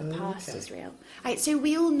thinking about the past as real. So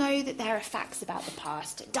we all know that there are facts about the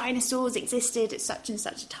past. Dinosaurs existed at such and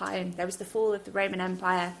such a time. There was the fall of the Roman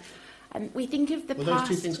Empire. And we think of the past... Were those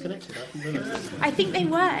two things connected? I think they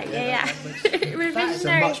were, yeah. That's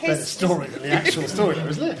a much better story than the actual story, though,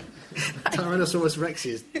 isn't it? Tyrannosaurus Rex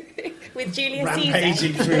is with Julius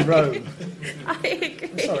rampaging Caesar. through Rome. I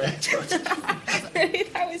agree. Sorry.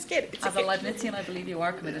 That was good. As a Leibnizian, I believe you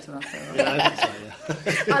are committed to that. So. Yeah, I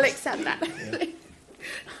think so, yeah. I'll accept that.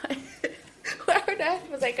 Yeah. Where on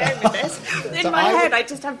earth was I going with this? In my head, I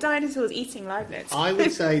just have dinosaurs eating Leibniz. I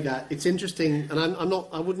would say that it's interesting, and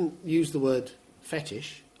I wouldn't use the word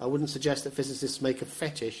fetish. I wouldn't suggest that physicists make a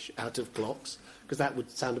fetish out of clocks, because that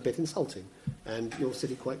would sound a bit insulting. And you're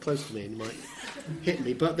sitting quite close to me, and you might hit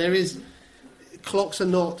me. But clocks are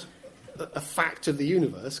not a fact of the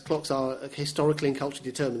universe. Clocks are historically and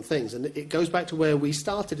culturally determined things, and it goes back to where we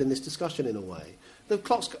started in this discussion in a way. There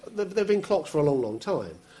have been clocks for a long, long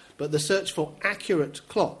time. But the search for accurate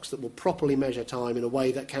clocks that will properly measure time in a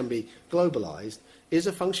way that can be globalised is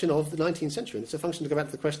a function of the 19th century. And it's a function, to go back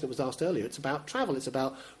to the question that was asked earlier, it's about travel, it's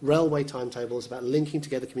about railway timetables, it's about linking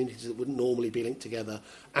together communities that wouldn't normally be linked together.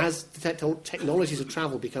 As the technologies of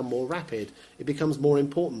travel become more rapid, it becomes more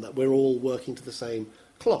important that we're all working to the same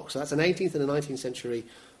clock. So that's an 18th and a 19th century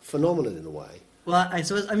phenomenon in a way. Well, I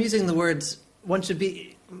suppose I'm using the words, one should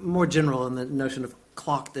be more general in the notion of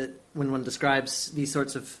clock, that when one describes these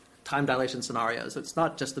sorts of time dilation scenarios, it's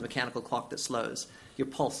not just the mechanical clock that slows. Your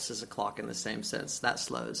pulse is a clock in the same sense. That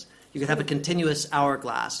slows. You could have a continuous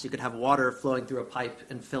hourglass. You could have water flowing through a pipe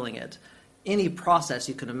and filling it. Any process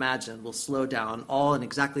you can imagine will slow down all in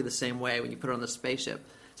exactly the same way when you put it on the spaceship.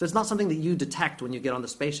 So it's not something that you detect when you get on the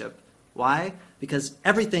spaceship. Why? Because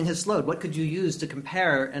everything has slowed. What could you use to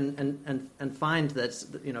compare and find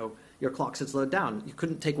that your clocks had slowed down? You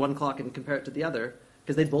couldn't take one clock and compare it to the other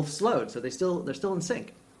because they both slowed. So they're still in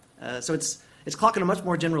sync. So it's clock in a much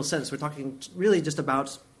more general sense. We're talking really just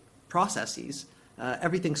about processes.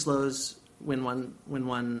 Everything slows when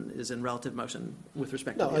one is in relative motion with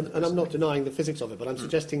respect to the other person. And I'm not denying the physics of it, but I'm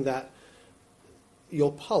suggesting that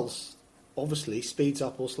your pulse obviously speeds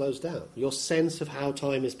up or slows down. Your sense of how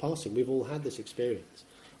time is passing. We've all had this experience.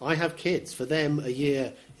 I have kids. For them, a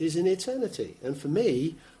year is an eternity. And for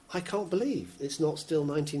me, I can't believe it's not still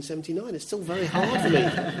 1979. It's still very hard for me.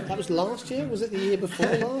 That was last year? Was it the year before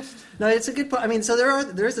last? No, it's a good point. I mean, so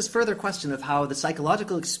there is this further question of how the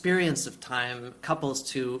psychological experience of time couples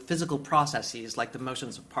to physical processes like the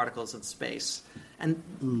motions of particles in space.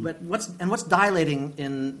 But what's dilating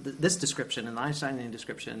in this description, in the Einsteinian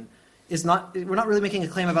description, is we're not really making a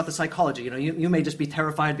claim about the psychology. You may just be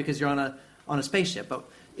terrified because you're on a spaceship, but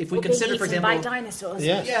if we Or being consider, for eaten example, by dinosaurs.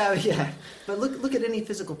 Yeah. Yeah. But look at any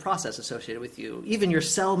physical process associated with you. Even your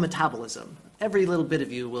cell metabolism. Every little bit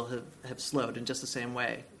of you will have slowed in just the same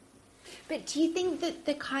way. But do you think that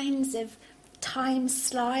the kinds of time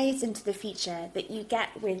slides into the future that you get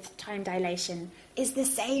with time dilation is the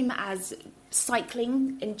same as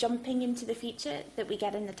cycling and jumping into the future that we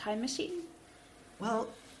get in the time machine? Well,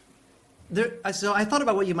 so I thought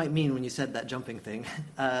about what you might mean when you said that jumping thing.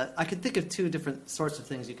 I could think of two different sorts of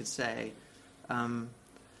things you could say.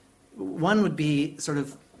 One would be sort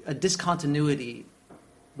of a discontinuity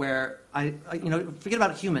where forget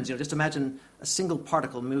about humans. Just imagine a single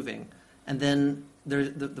particle moving, and then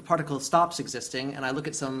the particle stops existing, and I look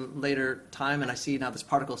at some later time and I see now this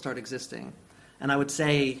particle start existing. And I would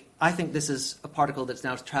say, I think this is a particle that's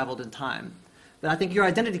now traveled in time. But I think your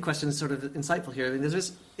identity question is sort of insightful here. I mean, there's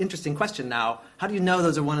this interesting question now. How do you know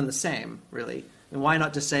those are one and the same, really? And why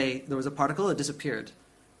not just say there was a particle that disappeared,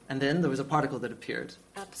 and then there was a particle that appeared?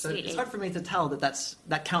 Absolutely. So it's hard for me to tell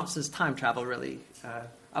that counts as time travel, really.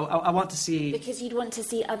 I want to see... Because you'd want to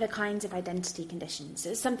see other kinds of identity conditions.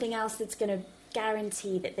 So something else that's going to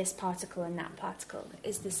guarantee that this particle and that particle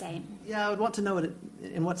is the same. Yeah, I would want to know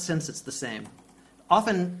in what sense it's the same.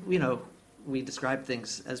 Often, we describe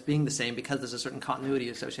things as being the same because there's a certain continuity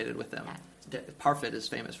associated with them. Yeah. Parfit is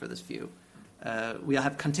famous for this view. We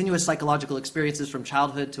have continuous psychological experiences from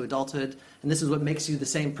childhood to adulthood, and this is what makes you the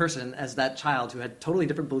same person as that child who had totally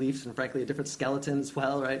different beliefs and, frankly, a different skeleton as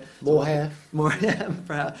well, right? More hair. More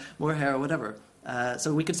hair or whatever.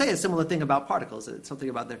 So we could say a similar thing about particles. It's something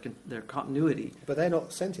about their continuity. But they're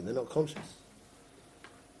not sentient, they're not conscious.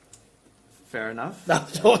 Fair enough.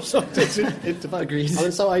 Agreed.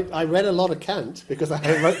 So I read a lot of Kant because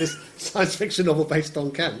I wrote this science fiction novel based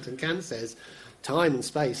on Kant, and Kant says time and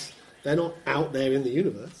space, they're not out there in the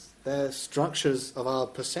universe. They're structures of our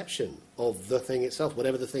perception of the thing itself,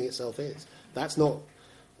 whatever the thing itself is. It's not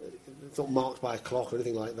marked by a clock or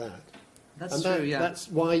anything like that. That's true, yeah. That's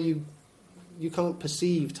why you can't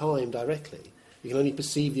perceive time directly. You can only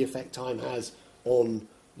perceive the effect time has on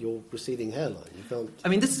your receding hairline. You can't. I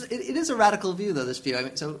mean, it is a radical view, though. This view. I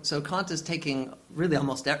mean, so Kant is taking really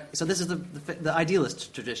almost. So this is the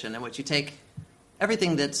idealist tradition in which you take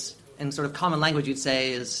everything that's in sort of common language. You'd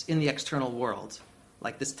say is in the external world,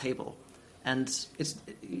 like this table, and it's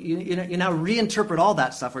you now reinterpret all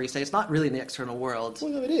that stuff where you say it's not really in the external world.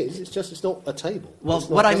 Well, no, it is. It's not a table. Well,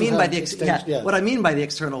 what I mean by the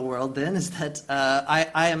external world then is that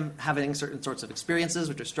I am having certain sorts of experiences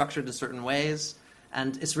which are structured in certain ways.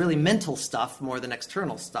 And it's really mental stuff more than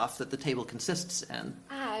external stuff that the table consists in.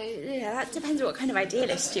 Yeah, that depends on what kind of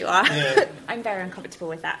idealist you are. Yeah. I'm very uncomfortable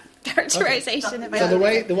with that characterization. Okay. So the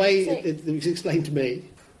way it was explained to me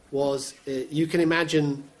was you can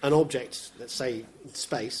imagine an object, let's say in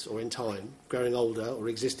space or in time, growing older or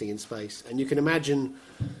existing in space, and you can imagine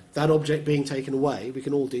that object being taken away. We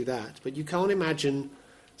can all do that. But you can't imagine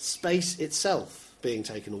space itself being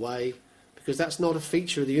taken away, because that's not a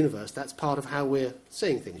feature of the universe. That's part of how we're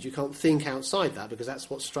seeing things. You can't think outside that because that's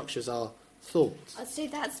what structures our thoughts. So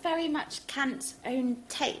that's very much Kant's own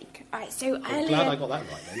take. Right, so I'm glad I got that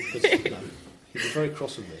right then, because he was very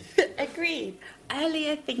cross with me. Agreed.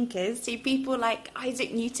 Earlier thinkers, so people like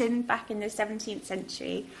Isaac Newton back in the 17th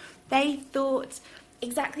century, they thought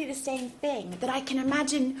exactly the same thing, that I can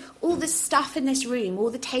imagine all the stuff in this room, all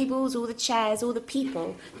the tables, all the chairs, all the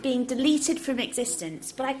people being deleted from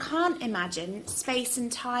existence, but I can't imagine space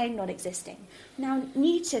and time not existing. Now,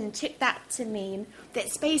 Newton took that to mean that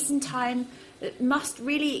space and time must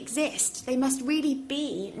really exist. They must really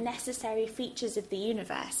be necessary features of the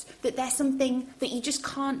universe, that they're something that you just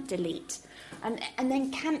can't delete. And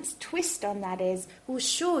then Kant's twist on that is, well,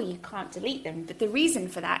 sure, you can't delete them, but the reason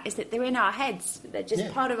for that is that they're in our heads. They're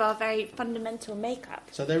just part of our very fundamental makeup.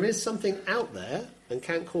 So there is something out there, and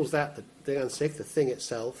Kant calls that the Ansich, the thing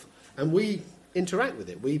itself, and we interact with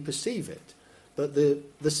it, we perceive it. But the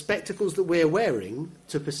spectacles that we're wearing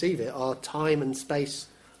to perceive it are time and space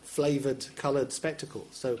flavoured, coloured spectacles.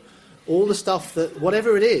 So all the stuff that,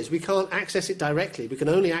 whatever it is, we can't access it directly. We can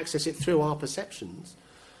only access it through our perceptions.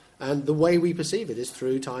 And the way we perceive it is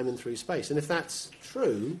through time and through space. And if that's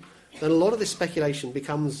true, then a lot of this speculation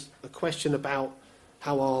becomes a question about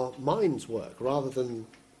how our minds work rather than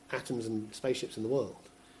atoms and spaceships in the world.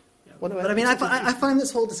 But I mean, I find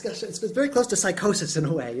this whole discussion, it's very close to psychosis in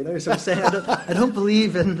a way, So I'm saying I don't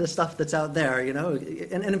believe in the stuff that's out there,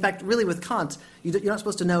 And in fact, really with Kant, you're not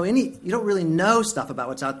supposed to know you don't really know stuff about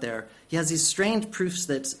what's out there. He has these strange proofs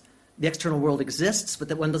that the external world exists, but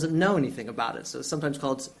that one doesn't know anything about it. So it's sometimes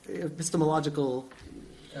called epistemological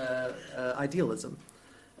idealism.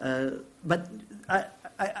 But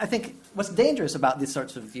I think what's dangerous about these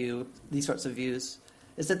sorts of views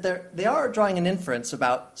is that they are drawing an inference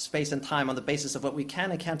about space and time on the basis of what we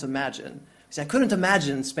can and can't imagine. See, I couldn't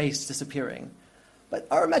imagine space disappearing. But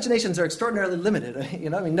our imaginations are extraordinarily limited.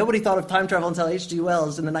 Nobody thought of time travel until H.G.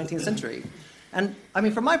 Wells in the 19th century. And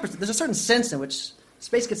from my perspective, there's a certain sense in which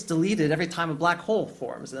space gets deleted every time a black hole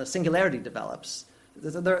forms and a singularity develops.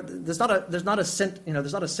 There's not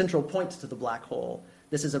a central point to the black hole.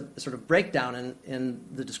 This is a sort of breakdown in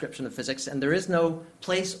the description of physics, and there is no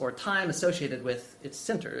place or time associated with its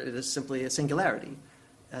center. It is simply a singularity.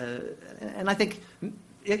 And I think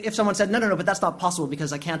if someone said, no, but that's not possible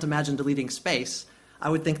because I can't imagine deleting space, I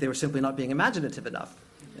would think they were simply not being imaginative enough.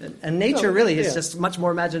 And nature really is just much more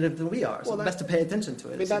imaginative than we are, so it's best to pay attention to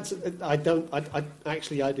it. I'd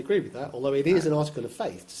agree with that, although it is an article of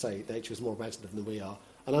faith to say nature is more imaginative than we are.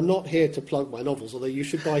 And I'm not here to plug my novels, although you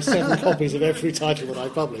should buy 7 copies of every title that I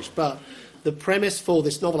publish. But the premise for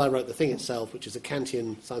this novel I wrote, The Thing Itself, which is a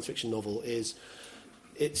Kantian science fiction novel, is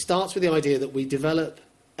it starts with the idea that we develop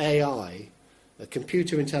AI, a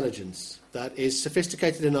computer intelligence, that is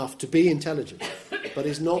sophisticated enough to be intelligent, but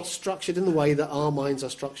is not structured in the way that our minds are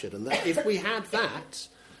structured. And that if we had that,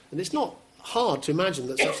 and it's not hard to imagine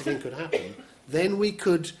that such a thing could happen, then we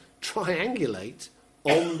could triangulate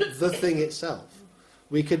on the thing itself.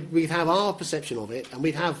 We'd have our perception of it, and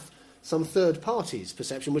we'd have some third party's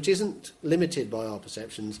perception, which isn't limited by our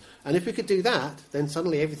perceptions. And if we could do that, then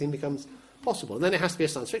suddenly everything becomes possible. And then it has to be a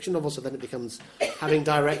science fiction novel, so then it becomes having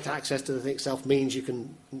direct access to the thing itself means you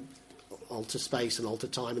can alter space and alter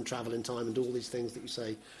time and travel in time and do all these things that you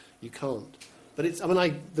say you can't. But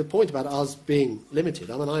the point about us being limited,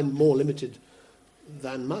 I'm more limited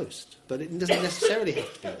than most, but it doesn't necessarily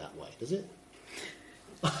have to be that way, does it?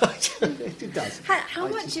 It does. How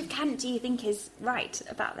much of Kant do you think is right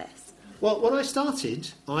about this? Well, when I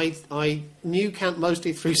started, I knew Kant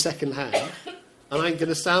mostly through second-hand, and I'm going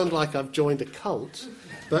to sound like I've joined a cult,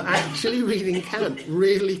 but actually reading Kant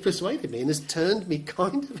really persuaded me and has turned me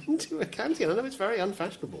kind of into a Kantian. I know it's very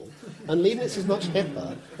unfashionable, and Leibniz is much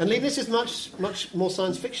hipper, and Leibniz is much more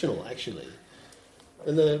science fictional, actually.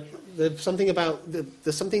 And there's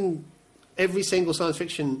something. Every single science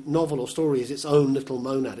fiction novel or story is its own little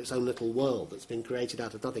monad, its own little world that's been created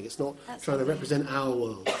out of nothing. It's not trying to represent our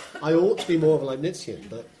world. I ought to be more of a Leibnizian,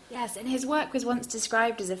 but... Yes, and his work was once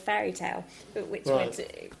described as a fairy tale, which would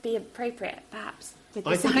be appropriate, perhaps, with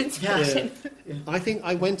the science fiction. I think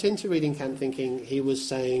I went into reading Kant thinking he was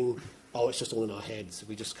saying, it's just all in our heads,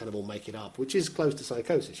 we just kind of all make it up, which is close to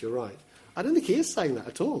psychosis, you're right. I don't think he is saying that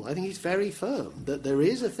at all. I think he's very firm that there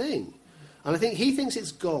is a thing. And I think he thinks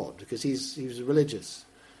it's God, because he was religious.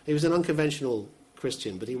 He was an unconventional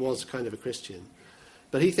Christian, but he was kind of a Christian.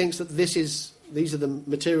 But he thinks that these are the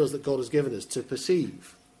materials that God has given us to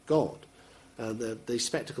perceive God. The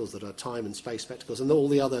spectacles that are time and space spectacles, and all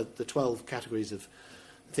the 12 categories of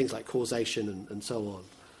things like causation and so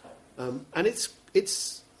on. And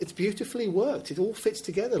it's beautifully worked. It all fits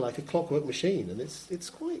together like a clockwork machine, and it's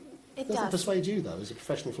quite... It doesn't persuade you, though, as a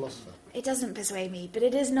professional philosopher. It doesn't persuade me, but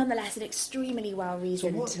it is nonetheless an extremely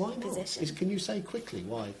well-reasoned position. Can you say quickly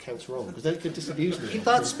why Kant's wrong? Because then it could disabuse me. He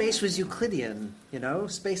thought space was Euclidean,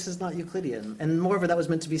 Space is not Euclidean. And moreover, that was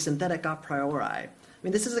meant to be synthetic a priori.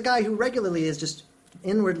 This is a guy who regularly is just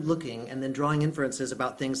inward-looking and then drawing inferences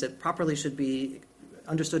about things that properly should be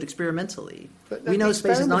understood experimentally. But we know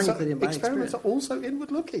space is non-Euclidean by experiments are also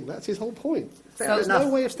inward-looking. That's his whole point. There's no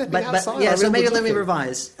way of stepping outside. Yeah, so maybe let me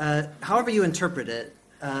revise. However you interpret it,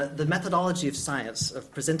 the methodology of science,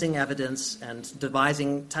 of presenting evidence and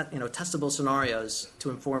devising testable scenarios to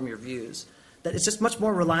inform your views, that it's just much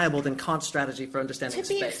more reliable than Kant's strategy for understanding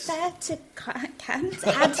space. To be fair to Kant,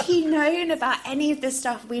 had he known about any of the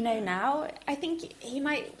stuff we know now, I think he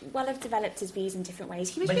might well have developed his views in different ways.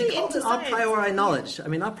 He was really into science. A priori knowledge.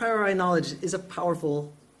 A priori knowledge is a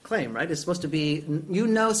powerful claim, right? It's supposed to be,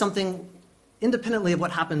 something independently of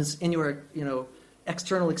what happens in your,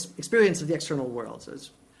 external experience of the external world. So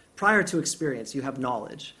it's prior to experience, you have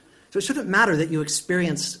knowledge. So it shouldn't matter that you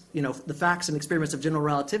experience, the facts and experiments of general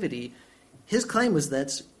relativity. His claim was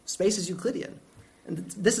that space is Euclidean. And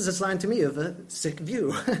this is a sign to me of a sick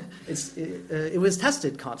view. It was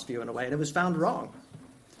tested, Kant's view, in a way, and it was found wrong.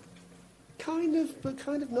 Kind of, but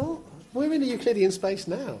kind of not. We're in a Euclidean space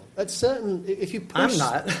now. If you push, I'm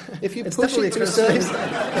not. If you push it to a certain,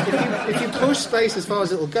 if you push space as far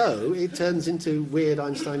as it will go, it turns into weird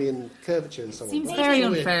Einsteinian curvature and so on. Seems very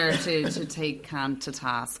unfair to take Kant to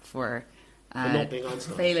task for not being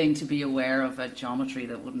Einstein. Failing to be aware of a geometry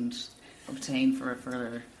that wouldn't obtain for a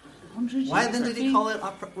further Why then did he call it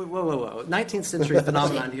whoa? 19th century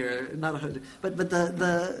phenomenon here. But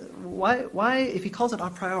why if he calls it a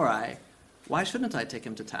priori, why shouldn't I take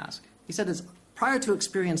him to task? He said it's prior to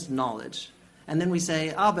experienced knowledge, and then we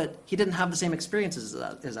say, but he didn't have the same experiences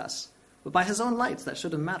as us. But by his own lights, that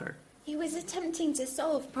shouldn't matter. He was attempting to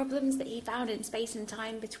solve problems that he found in space and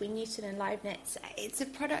time between Newton and Leibniz. It's a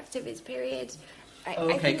product of his period.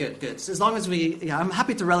 Okay, good. So as long as I'm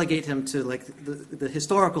happy to relegate him to like the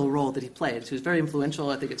historical role that he played. He was very influential.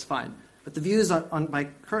 I think it's fine. But the views on by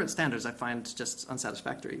current standards, I find just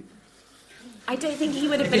unsatisfactory. I don't think he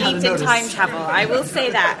would have believed in time travel. I will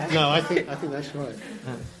say that. No, I think that's right.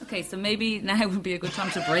 Okay, so maybe now would be a good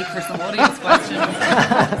time to break for some audience questions.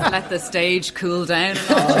 Let the stage cool down a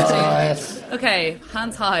notch or two. Yes. Okay,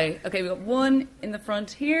 hands high. Okay, we've got one in the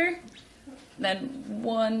front here, then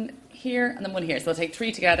one here, and then one here. So I'll take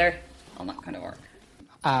three together on that kind of order.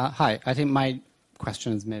 Hi, I think my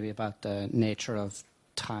question is maybe about the nature of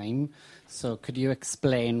time. So could you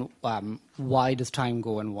explain why does time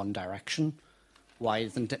go in one direction? Why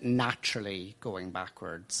isn't it naturally going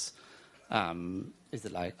backwards? Is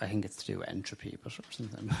it like, I think it's to do with entropy or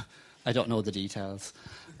something. I don't know the details.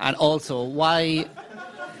 And also, why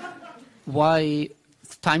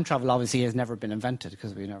time travel obviously has never been invented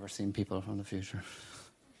because we've never seen people from the future.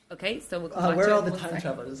 Okay, so we'll come back where to are all the one time second.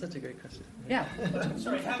 travelers? That's such a great question. Yeah.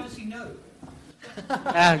 Sorry, how does he know?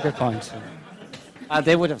 Good point.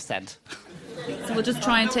 They would have said. So we'll just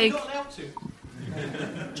try and take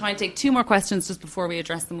two more questions just before we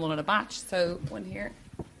address them all in a batch. So one here.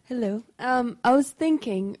 Hello. I was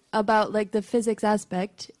thinking about like the physics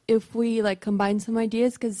aspect. If we like combine some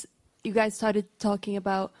ideas, because you guys started thinking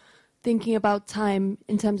about time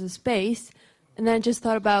in terms of space, and then I just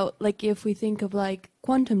thought about like if we think of like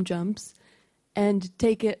quantum jumps, and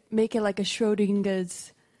make it like a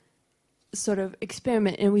Schrodinger's sort of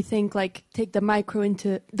experiment, and we think like take the micro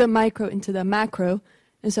into the macro,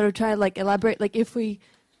 and sort of try to like elaborate, like if we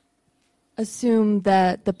assume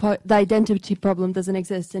that the identity problem doesn't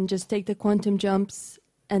exist and just take the quantum jumps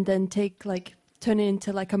and then turn it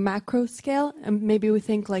into like a macro scale, and maybe we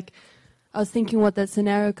think like, I was thinking what that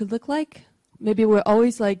scenario could look like. Maybe we're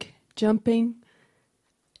always like jumping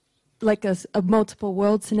like a multiple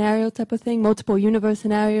world scenario type of thing, multiple universe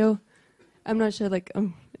scenario. I'm not sure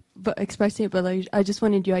but expressing it, but like, I just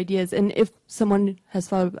wanted your ideas, and if someone has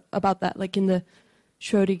thought about that, like in the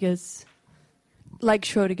Schrodinger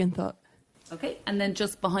thought. Okay, and then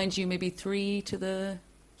just behind you, maybe three to the...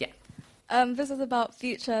 Yeah. This is about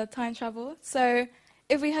future time travel. So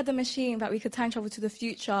if we had a machine that we could time travel to the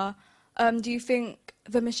future, do you think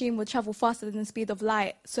the machine would travel faster than the speed of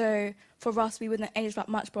light? So for us, we wouldn't age that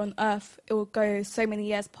much, but on Earth, it would go so many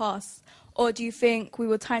years past. Or do you think we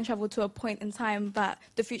would time travel to a point in time that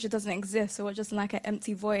the future doesn't exist, so we're just like an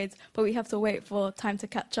empty void, but we have to wait for time to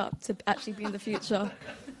catch up to actually be in the future?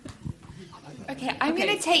 Okay, I'm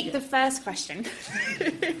going to take the first question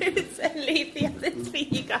and leave the others for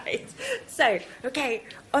you guys. So, okay,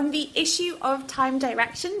 on the issue of time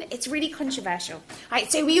direction, it's really controversial. Right,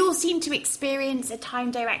 so we all seem to experience a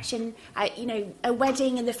time direction, a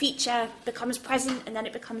wedding in the future becomes present and then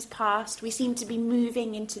it becomes past. We seem to be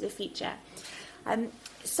moving into the future.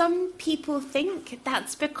 Some people think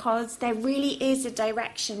that's because there really is a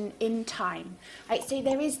direction in time. Right? So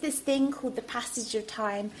there is this thing called the passage of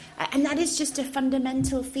time, and that is just a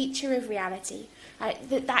fundamental feature of reality.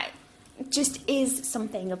 That just is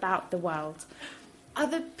something about the world.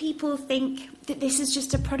 Other people think that this is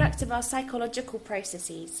just a product of our psychological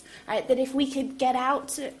processes, that if we could get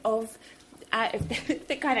out of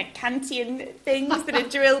the kind of Kantian things that are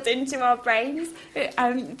drilled into our brains,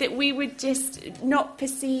 that we would just not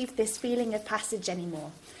perceive this feeling of passage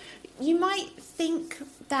anymore. You might think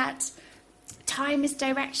that time is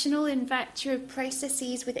directional in virtue of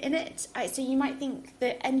processes within it. So you might think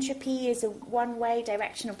that entropy is a one-way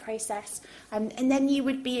directional process, and then you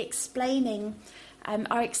would be explaining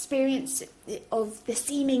our experience of the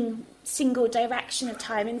seeming single direction of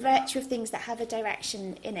time in virtue of things that have a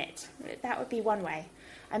direction in it. That would be one way.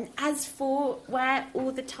 As for where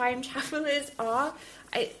all the time travellers are,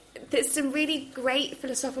 there's some really great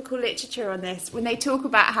philosophical literature on this when they talk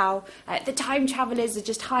about how the time travellers are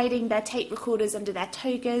just hiding their tape recorders under their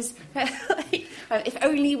togas. If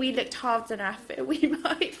only we looked hard enough, we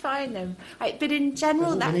might find them. But in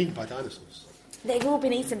general, they've all been eaten by dinosaurs. They've all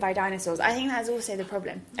been eaten by dinosaurs. I think that's also the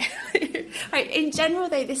problem. In general,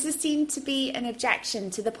 though, this is seen to be an objection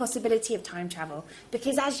to the possibility of time travel.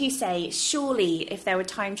 Because, as you say, surely if there were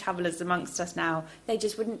time travellers amongst us now, they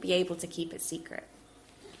just wouldn't be able to keep it secret.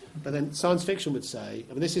 But then science fiction would say,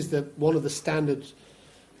 this is one of the standard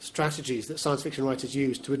strategies that science fiction writers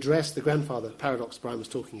use to address the grandfather paradox Brian was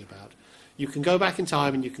talking about. You can go back in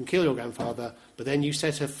time and you can kill your grandfather, but then you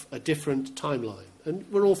set a different timeline. And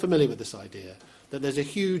we're all familiar with this idea, that there's a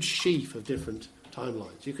huge sheaf of different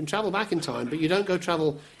timelines. You can travel back in time, but you don't go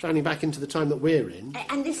travelling back into the time that we're in.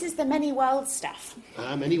 And this is the many worlds stuff.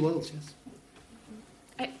 Many worlds, yes.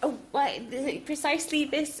 Precisely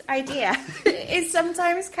this idea is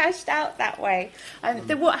sometimes cashed out that way.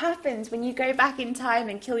 That what happens when you go back in time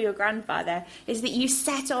and kill your grandfather is that you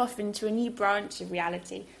set off into a new branch of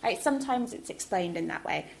reality. Sometimes it's explained in that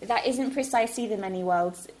way. That isn't precisely the many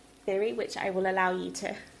worlds theory, which I will allow you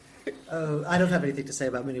to. I don't have anything to say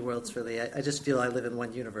about many worlds, really. I just feel I live in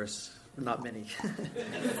one universe, not many.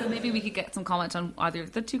 So maybe we could get some comment on either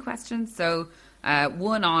of the two questions. So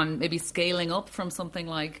one on maybe scaling up from something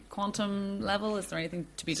like quantum level. Is there anything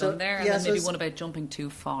to be done there? And then maybe one about jumping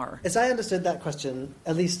too far. As I understood that question,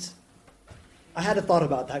 at least I had a thought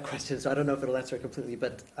about that question, so I don't know if it'll answer it completely.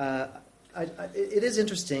 But it is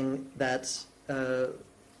interesting that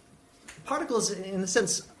particles, in a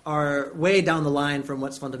sense, are way down the line from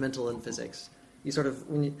what's fundamental in physics. You sort of,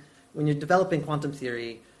 when you're developing quantum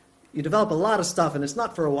theory, you develop a lot of stuff, and it's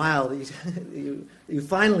not for a while that you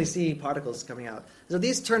finally see particles coming out. So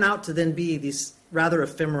these turn out to then be these rather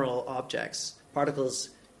ephemeral objects. Particles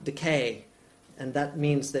decay, and that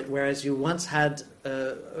means that whereas you once had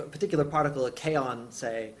a particular particle, a kaon,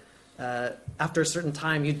 say, after a certain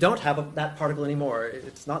time you don't have that particle anymore.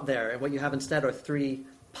 It's not there, and what you have instead are 3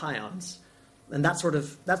 pions. And that sort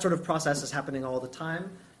of process is happening all the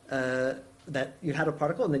time, that you had a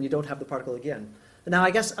particle and then you don't have the particle again. Now,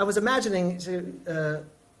 I guess I was imagining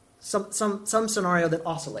some scenario that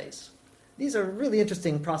oscillates. These are really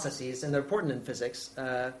interesting processes, and they're important in physics,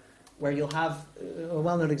 where you'll have a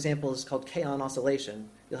well-known example is called kaon oscillation.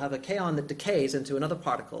 You'll have a kaon that decays into another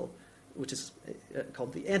particle, which is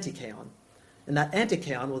called the antikaon. And that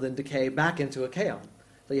antikaon will then decay back into a kaon.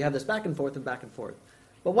 So you have this back and forth and back and forth.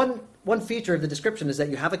 But one feature of the description is that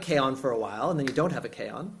you have a kaon for a while, and then you don't have a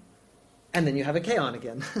kaon. And then you have a kaon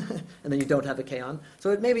again, and then you don't have a kaon.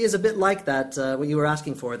 So it maybe is a bit like that, what you were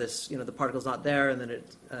asking for, this, the particle's not there, and then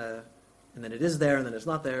it is there, and then it's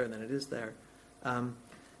not there, and then it is there.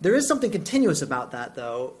 There is something continuous about that,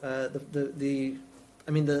 though. The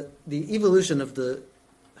evolution of the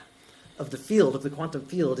field, of the quantum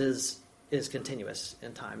field, is continuous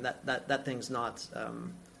in time. That thing's not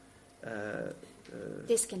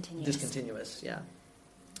discontinuous, yeah.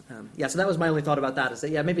 So that was my only thought about that, is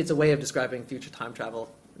that, maybe it's a way of describing future time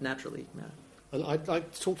travel naturally. Yeah. And I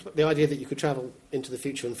talked about the idea that you could travel into the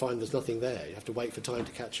future and find there's nothing there. You have to wait for time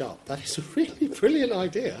to catch up. That is a really brilliant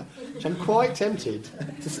idea, which I'm quite tempted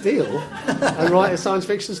to steal and write a science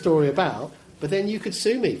fiction story about. But then you could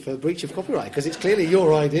sue me for breach of copyright, because it's clearly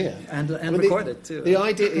your idea. And recorded, too. The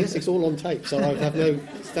idea, yes, it's all on tape, so I have no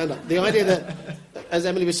stand-up. The idea that, as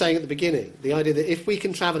Emily was saying at the beginning, the idea that if we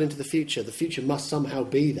can travel into the future must somehow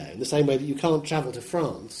be there, in the same way that you can't travel to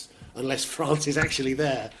France unless France is actually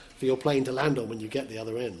there for your plane to land on when you get the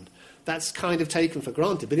other end. That's kind of taken for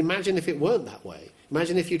granted. But imagine if it weren't that way.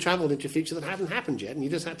 Imagine if you travelled into a future that hadn't happened yet, and you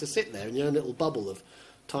just had to sit there in your own little bubble of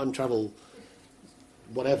time travel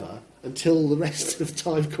whatever, until the rest of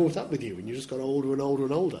time caught up with you, and you just got older and older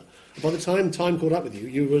and older. By the time time caught up with you,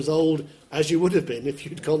 you were as old as you would have been if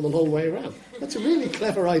you'd gone the long way around. That's a really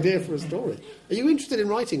clever idea for a story. Are you interested in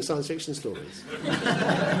writing science fiction stories?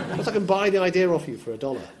 Perhaps I can buy the idea off you for $1.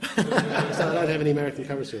 So I don't have any American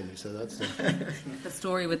currency on me, so that's... The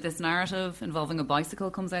story with this narrative involving a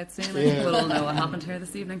bicycle comes out soon. I think we'll all know what happened here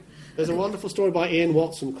this evening. There's a wonderful story by Ian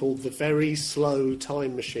Watson called The Very Slow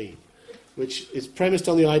Time Machine, which is premised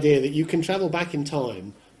on the idea that you can travel back in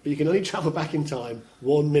time, but you can only travel back in time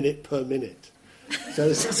 1 minute per minute. So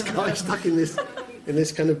there's this guy stuck in this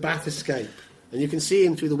kind of bath escape, and you can see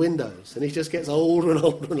him through the windows, and he just gets older and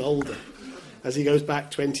older and older as he goes back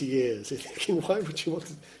 20 years. You're thinking, why would you want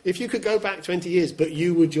to... If you could go back 20 years, but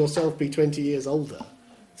you would yourself be 20 years older,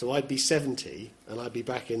 so I'd be 70, and I'd be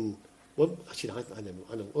back in... Well, actually, I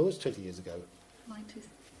know. What was 20 years ago? 90s.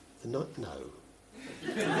 No.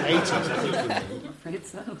 80s, I think you mean. I'm afraid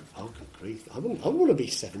so. Oh, good grief. I wouldn't want to be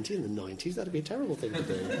 70 in the 90s. That'd be a terrible thing to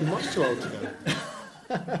do. I'd be much too old to go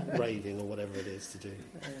raving or whatever it is to do.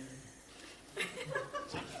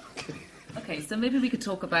 Okay, so maybe we could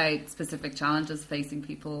talk about specific challenges facing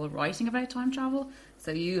people writing about time travel.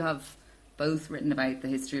 So you have both written about the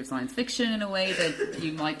history of science fiction in a way that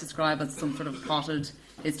you might describe as some sort of potted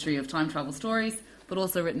history of time travel stories, but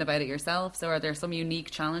also written about it yourself. So are there some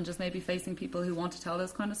unique challenges maybe facing people who want to tell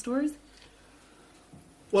those kind of stories?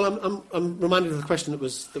 Well, I'm reminded of the question that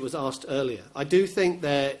was asked earlier. I do think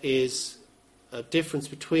there is a difference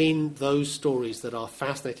between those stories that are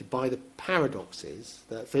fascinated by the paradoxes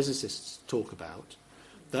that physicists talk about,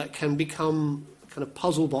 that can become kind of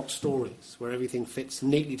puzzle box stories where everything fits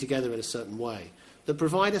neatly together in a certain way, that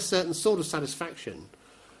provide a certain sort of satisfaction.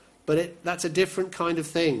 But that's a different kind of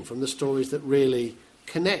thing from the stories that really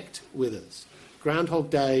connect with us. Groundhog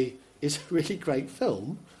Day is a really great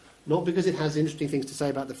film, not because it has interesting things to say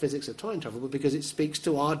about the physics of time travel, but because it speaks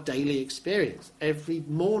to our daily experience. Every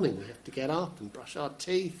morning we have to get up and brush our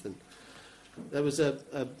teeth. And there was a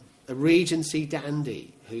Regency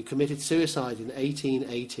dandy who committed suicide in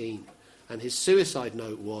 1818, and his suicide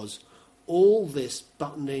note was, "All this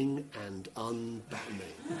buttoning and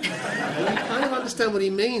unbuttoning." And you kind of understand what he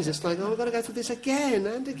means. It's like, oh, we've got to go through this again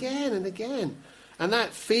and again and again. And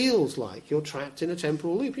that feels like you're trapped in a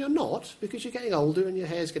temporal loop. You're not, because you're getting older and your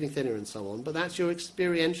hair's getting thinner and so on, but that's your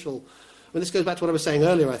experiential... this goes back to what I was saying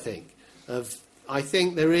earlier, I think. I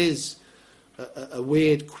think there is a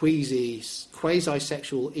weird, quasi-sexual,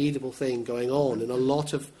 Oedipal thing going on in a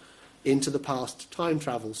lot of into-the-past time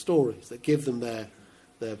travel stories that give them their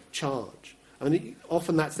charge. I mean,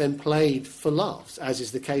 often that's then played for laughs, as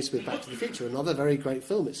is the case with Back to the Future, another very great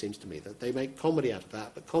film, it seems to me, that they make comedy out of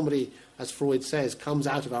that. But comedy, as Freud says, comes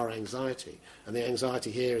out of our anxiety. And the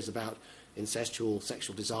anxiety here is about incestual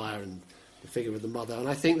sexual desire and the figure of the mother. And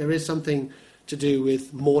I think there is something to do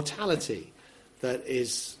with mortality that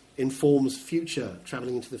informs future,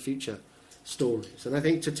 travelling into the future stories. And I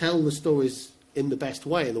think to tell the stories in the best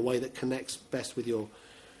way, in the way that connects best with your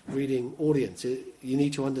reading audience, you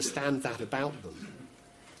need to understand that about them.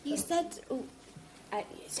 You said,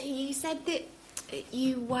 you said that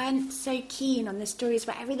you weren't so keen on the stories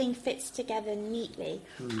where everything fits together neatly.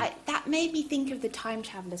 That made me think of The Time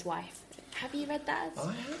Traveller's Wife. Have you read that?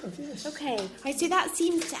 I have, yes. Okay. So that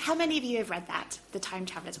seems to... How many of you have read that, The Time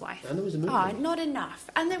Traveller's Wife? And there was a movie. Oh, not enough.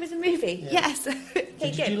 And there was a movie, yes.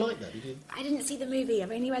 Did you like that? I didn't see the movie.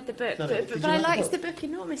 I've only read the book. No, but I liked the book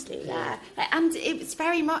enormously, yeah. And it was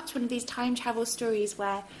very much one of these time travel stories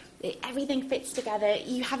where everything fits together.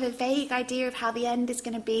 You have a vague idea of how the end is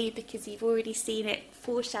going to be because you've already seen it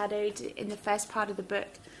foreshadowed in the first part of the book.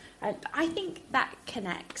 I think that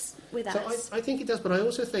connects with us. I think it does, but I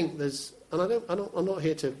also think there's... And I'm not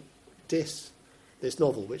here to diss this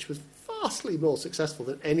novel, which was vastly more successful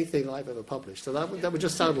than anything I've ever published. So that would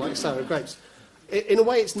just sound like sour grapes. In a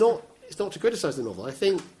way, it's not to criticise the novel. I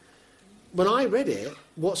think when I read it,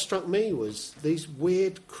 what struck me was these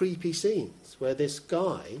weird, creepy scenes where this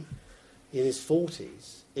guy in his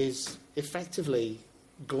 40s is effectively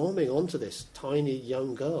glomming onto this tiny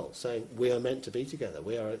young girl, saying, "We are meant to be together.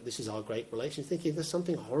 This is our great relation." Thinking there's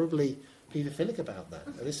something horribly paedophilic about that,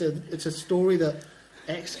 and it's a story that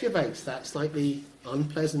excavates that slightly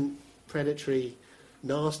unpleasant, predatory,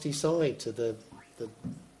 nasty side to the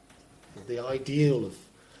ideal of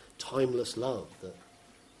timeless love.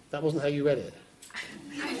 That wasn't how you read it.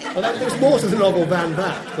 Well, there's more to the novel than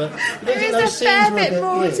that, but there is a fair bit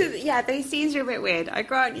more to those scenes are a bit weird. I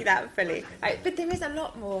grant you that fully. But there is a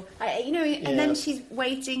lot more. And then she's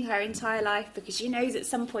waiting her entire life because she knows at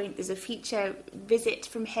some point there's a future visit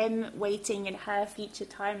from him waiting in her future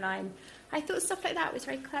timeline. I thought stuff like that was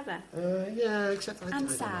very clever. Except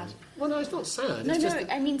and sad. Well, no, it's not sad.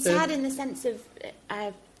 I mean sad in the sense of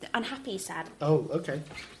unhappy sad. Oh, okay.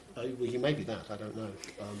 Well, you may be that. I don't know.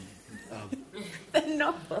 The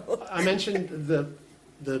novel. I mentioned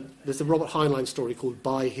there's a Robert Heinlein story called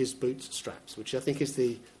By His Bootstraps, which I think is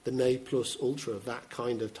the ne plus ultra of that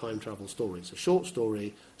kind of time travel story. It's a short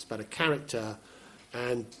story. It's about a character,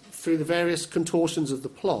 and through the various contortions of the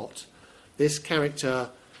plot, this character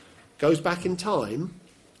goes back in time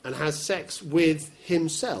and has sex with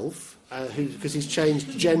himself, because he's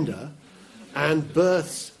changed gender, and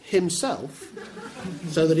births himself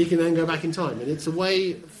so that he can then go back in time. And it's a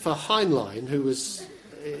way for Heinlein, who was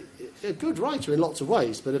a good writer in lots of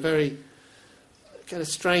ways, but a very kind of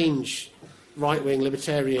strange right-wing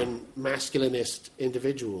libertarian masculinist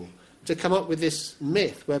individual, to come up with this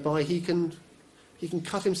myth whereby he can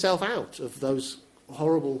cut himself out of those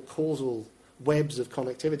horrible causal webs of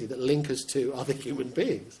connectivity that link us to other human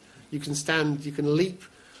beings. You can leap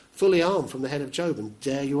fully armed from the head of Job, and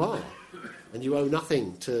there you are. And you owe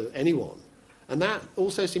nothing to anyone. And that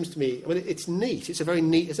also seems to me... it's neat. It's a very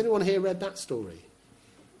neat... Has anyone here read that story?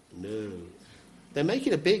 No. They're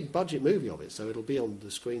making a big budget movie of it, so it'll be on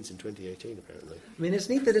the screens in 2018, apparently. I mean, it's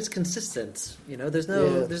neat that it's consistent. There's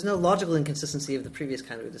no logical inconsistency of the previous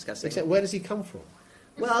kind we were discussing. Except, where does he come from?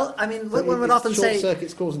 Well, I mean, one would often say... Short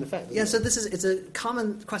circuits cause and effect. Yeah, so it's a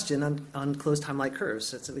common question on closed time-like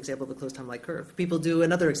curves. It's an example of a closed time-like curve. People do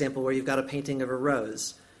another example where you've got a painting of a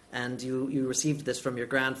rose, and you received this from your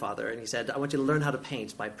grandfather, and he said, I want you to learn how to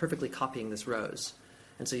paint by perfectly copying this rose.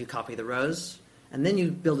 And so you copy the rose, and then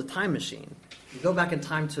you build a time machine. You go back in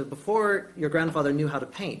time to before your grandfather knew how to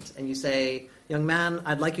paint, and you say, young man,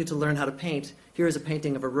 I'd like you to learn how to paint. Here is a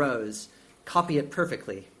painting of a rose. Copy it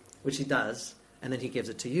perfectly, which he does, and then he gives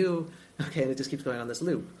it to you. Okay, and it just keeps going on this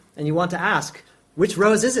loop. And you want to ask, which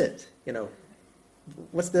rose is it? You know,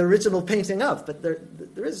 what's the original painting of? But there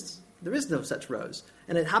is no such rose.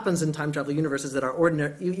 And it happens in time travel universes that are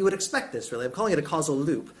ordinary. You would expect this, really. I'm calling it a causal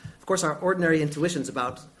loop. Of course, our ordinary intuitions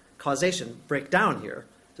about causation break down here.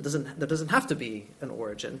 There doesn't have to be an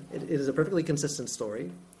origin. It is a perfectly consistent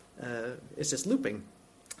story. It's just looping.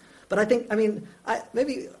 But I think,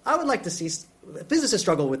 maybe I would like to see physicists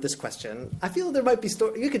struggle with this question. I feel there might be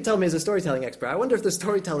you could tell me as a storytelling expert. I wonder if there's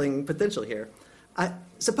storytelling potential here.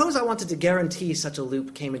 Suppose I wanted to guarantee such a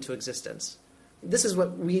loop came into existence. This is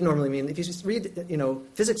what we normally mean. If you just read,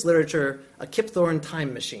 physics literature, a Kip Thorne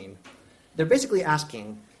time machine, they're basically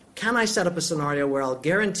asking, can I set up a scenario where I'll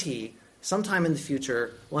guarantee sometime in the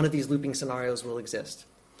future one of these looping scenarios will exist?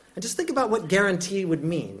 And just think about what guarantee would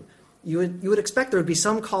mean. You would expect there would be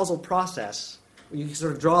some causal process where you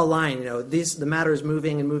sort of draw a line. The matter is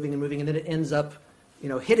moving and moving and moving, and then it ends up,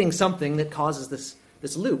 hitting something that causes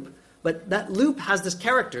this loop. But that loop has this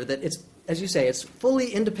character that it's, as you say, it's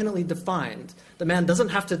fully independently defined. The man doesn't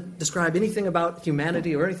have to describe anything about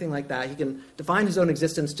humanity or anything like that. He can define his own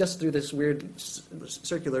existence just through this weird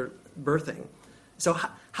circular birthing. So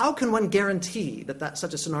how can one guarantee that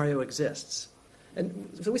such a scenario exists?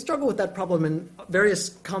 And so we struggle with that problem in various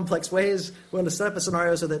complex ways. We want to set up a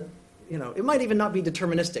scenario so that, it might even not be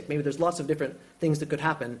deterministic. Maybe there's lots of different things that could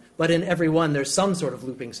happen, but in every one there's some sort of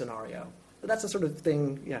looping scenario. But that's the sort of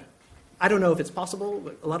thing, I don't know if it's possible,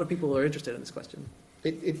 but a lot of people are interested in this question.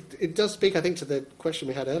 It does speak, I think, to the question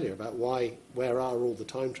we had earlier about where are all the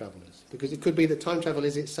time travelers? Because it could be that time travel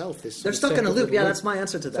is itself this. They're stuck in a loop. Yeah, that's my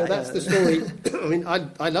answer to that. So that's the story.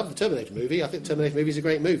 I love the Terminator movie. I think Terminator movie is a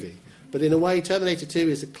great movie. But in a way, Terminator 2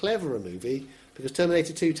 is a cleverer movie because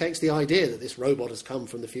Terminator 2 takes the idea that this robot has come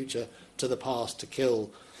from the future to the past to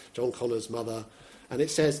kill John Connor's mother. And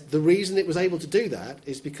it says the reason it was able to do that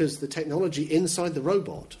is because the technology inside the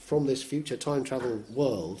robot from this future time travel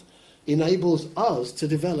world enables us to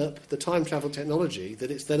develop the time travel technology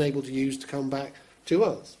that it's then able to use to come back to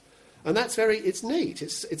us. And it's neat.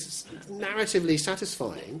 It's narratively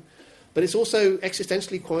satisfying, but it's also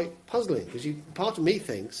existentially quite puzzling because part of me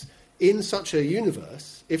thinks in such a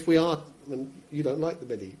universe, if we are, and you don't like the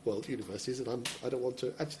many world universes, and I don't want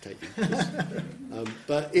to agitate you,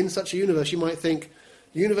 but in such a universe, you might think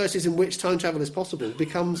universes in which time travel is possible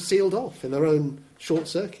become sealed off in their own short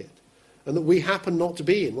circuit, and that we happen not to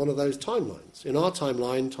be in one of those timelines. In our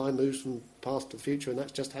timeline, time moves from past to the future, and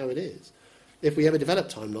that's just how it is. If we ever develop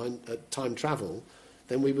time travel,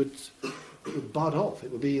 then it would bud off.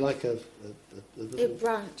 It would be like a it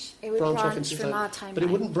branch. It would branch from our timeline. But it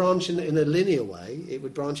wouldn't branch in a linear way. It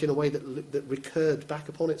would branch in a way that recurred back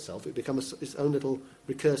upon itself. It would become its own little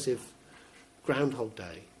recursive Groundhog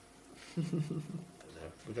Day.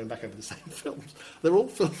 We're going back over the same films. They're all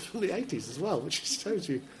films from the 80s as well, which shows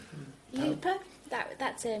you... Looper?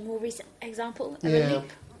 That's a more recent example of a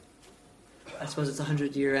loop. I suppose it's a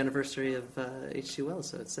 100-year anniversary of H.G. Wells,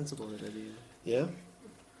 so it's sensible that it is. Yeah.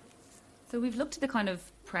 So we've looked at the kind of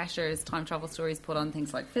pressures time travel stories put on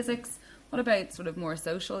things like physics. What about sort of more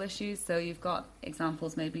social issues? So you've got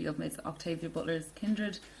examples maybe of Ms. Octavia Butler's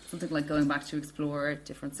Kindred, something like going back to explore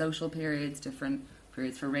different social periods, different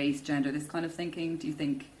periods for race, gender, this kind of thinking. Do you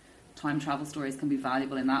think time travel stories can be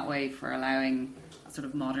valuable in that way for allowing a sort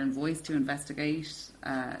of modern voice to investigate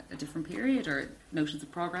a different period or notions of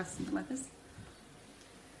progress, something like this?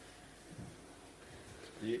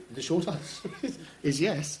 The short answer is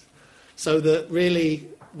yes. So that really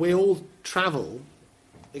we all travel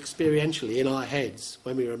experientially in our heads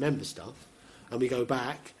when we remember stuff and we go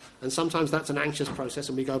back, and sometimes that's an anxious process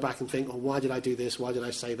and we go back and think, oh, why did I do this? Why did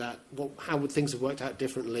I say that? How would things have worked out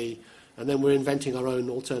differently? And then we're inventing our own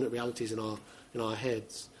alternate realities in our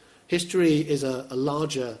heads. History is a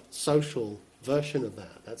larger social version of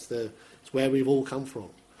that. It's where we've all come from.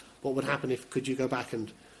 What would happen could you go back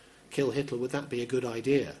and kill Hitler? Would that be a good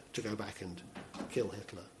idea to go back and kill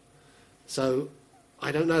Hitler? So,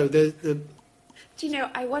 I don't know. Do you know,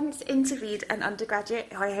 I once interviewed an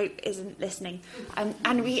undergraduate who I hope isn't listening,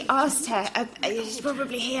 and we asked her, she's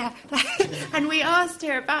probably here, and we asked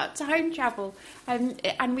her about time travel,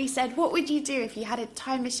 and we said, what would you do if you had a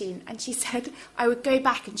time machine? And she said, I would go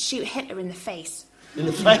back and shoot Hitler in the face. In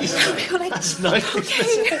the face? We were like, that's nice. Okay.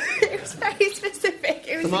 It was very specific.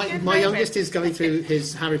 It was my youngest is going through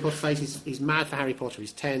his Harry Potter phase. He's mad for Harry Potter.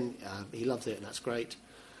 He's 10. He loves it, and that's great.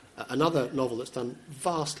 Another novel that's done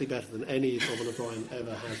vastly better than any Conan O'Brien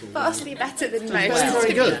ever has. Vastly better than most. Very,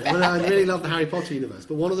 very good. I really love the Harry Potter universe.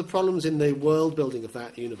 But one of the problems in the world building of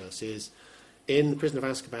that universe is, in The Prisoner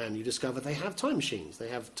of Azkaban, you discover they have time machines. They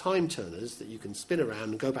have time turners that you can spin around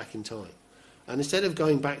and go back in time. And instead of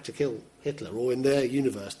going back to kill Hitler, or in their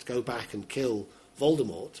universe to go back and kill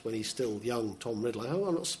Voldemort when he's still young, Tom Riddle. Oh,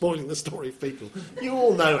 I'm not spoiling the story for people. You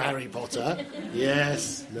all know Harry Potter.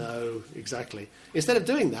 Yes, no, exactly. Instead of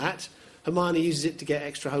doing that, Hermione uses it to get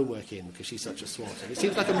extra homework in because she's such a swot. It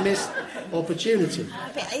seems like a missed opportunity.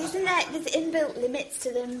 But isn't there's inbuilt limits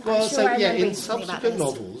to them? Well, in subsequent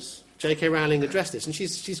novels, J.K. Rowling addressed this, and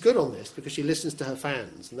she's good on this because she listens to her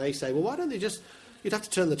fans, and they say, well, why don't they just... You'd have to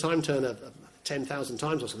turn the time turner 10,000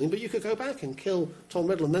 times or something, but you could go back and kill Tom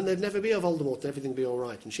Riddle, and then there'd never be a Voldemort, and everything would be all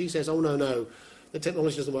right. And she says, oh, no, the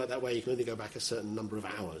technology doesn't work that way. You can only go back a certain number of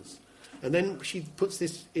hours. And then she puts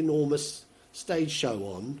this enormous stage show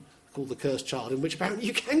on called The Cursed Child, in which apparently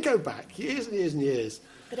you can go back years and years and years.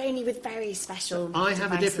 But only with very special I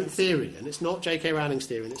have devices. a different theory, and it's not J.K. Rowling's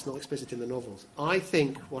theory, and it's not explicit in the novels. I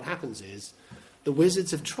think what happens is the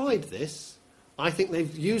wizards have tried this. I think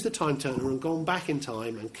they've used the time turner and gone back in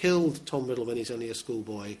time and killed Tom Riddle when he's only a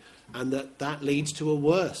schoolboy, and that leads to a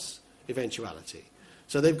worse eventuality.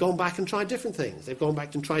 So they've gone back and tried different things. They've gone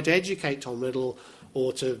back and tried to educate Tom Riddle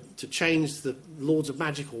or to change the Lords of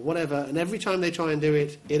Magic or whatever, and every time they try and do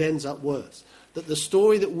it, it ends up worse. That the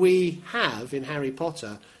story that we have in Harry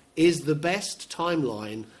Potter is the best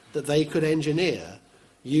timeline that they could engineer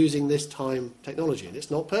using this time technology. And it's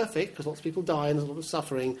not perfect, because lots of people die and there's a lot of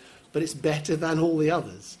suffering, but it's better than all the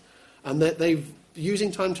others. And that using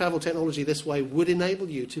time travel technology this way would enable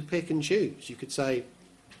you to pick and choose. You could say,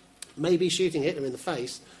 maybe shooting Hitler in the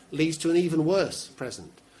face leads to an even worse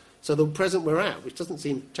present. So the present we're at, which doesn't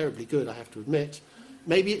seem terribly good, I have to admit,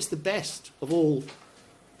 maybe it's the best of all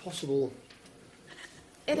possible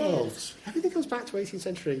worlds. Everything comes back to 18th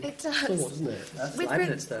century. It does. Somewhat, doesn't it? That's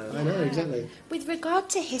Leibniz, though. I know, exactly. With regard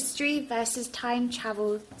to history versus time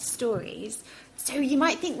travel stories, so you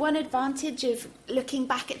might think one advantage of looking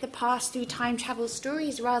back at the past through time travel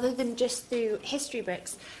stories rather than just through history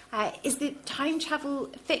books is that time travel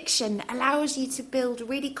fiction allows you to build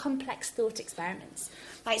really complex thought experiments.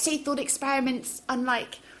 Like, say, thought experiments,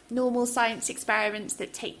 unlike normal science experiments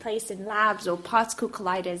that take place in labs or particle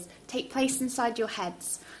colliders, take place inside your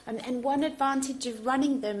heads. And one advantage of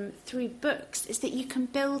running them through books is that you can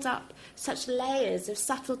build up such layers of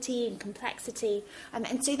subtlety and complexity.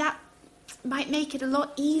 And so that might make it a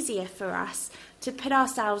lot easier for us to put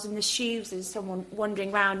ourselves in the shoes of someone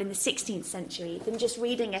wandering around in the 16th century than just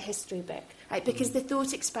reading a history book, right? Because the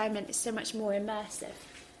thought experiment is so much more immersive.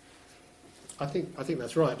 I think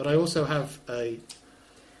that's right, but I also have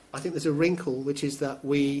I think there's a wrinkle, which is that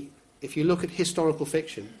if you look at historical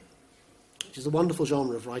fiction, which is a wonderful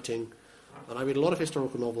genre of writing, and I read a lot of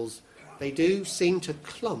historical novels, they do seem to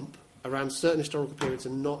clump around certain historical periods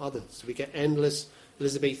and not others. So we get endless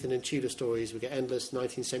Elizabethan and Tudor stories, we get endless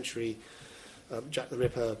 19th century Jack the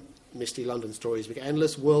Ripper, Misty London stories, we get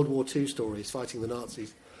endless World War II stories fighting the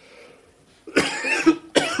Nazis.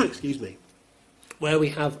 Excuse me. Where we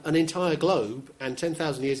have an entire globe and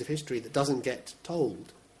 10,000 years of history that doesn't get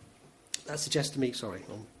told. That suggests to me,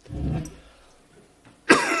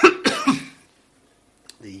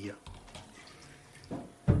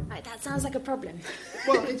 Right, that sounds like a problem.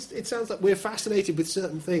 Well, it sounds like we're fascinated with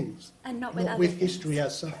certain things. And not with other with things. history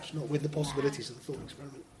as such, not with the possibilities of the thought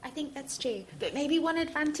experiment. I think that's true. But maybe one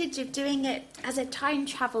advantage of doing it as a time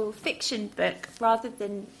travel fiction book rather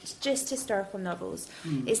than just historical novels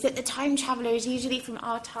is that the time traveller is usually from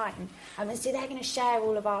our time. And so they're going to share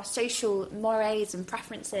all of our social mores and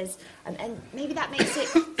preferences. And maybe that makes it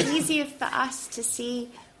easier for us to see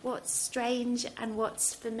what's strange and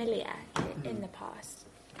what's familiar in the past.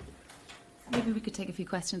 Maybe we could take a few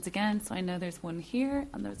questions again. So I know there's one here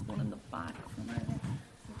and there's one in the back.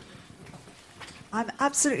 I'm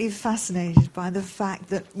absolutely fascinated by the fact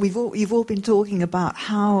that you've all been talking about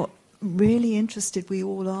how really interested we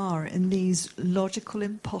all are in these logical,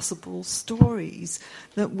 impossible stories,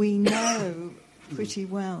 that we know pretty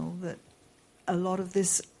well that a lot of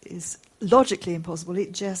this is logically impossible.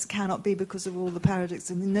 It just cannot be because of all the paradoxes,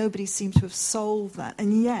 and nobody seems to have solved that,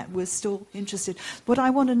 and yet we're still interested. What I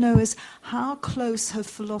want to know is how close have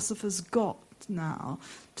philosophers got now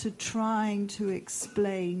to trying to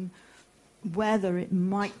explain whether it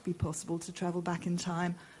might be possible to travel back in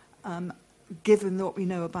time, given what we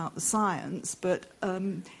know about the science, but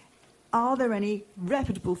are there any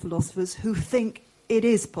reputable philosophers who think it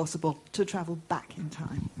is possible to travel back in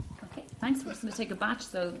time. Okay, thanks. We're just going to take a batch.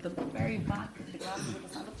 So the very back of the glasses with the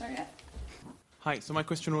stand up there yet. Hi. So my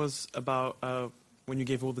question was about when you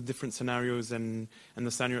gave all the different scenarios and the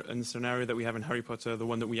scenario that we have in Harry Potter, the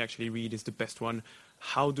one that we actually read is the best one.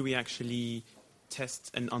 How do we actually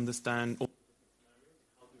test and understand all the scenarios?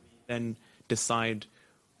 How do we then decide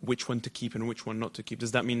which one to keep and which one not to keep?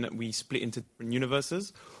 Does that mean that we split into different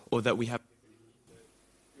universes, or that we have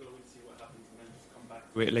you'll always see what happens and then just come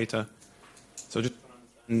back to it later? So just trying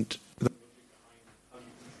to understand the logic behind how you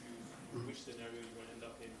can choose which scenario you want to end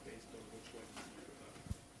up in based on which one you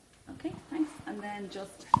prefer. Okay, thanks. And then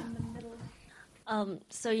just in the middle.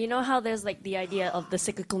 So you know how there's like the idea of the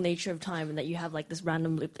cyclical nature of time, and that you have like this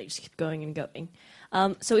random loop that you just keep going and going.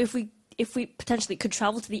 So if we potentially could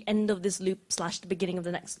travel to the end of this loop / the beginning of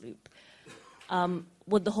the next loop,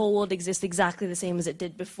 would the whole world exist exactly the same as it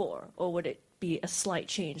did before, or would it be a slight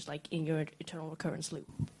change, like in your eternal recurrence loop?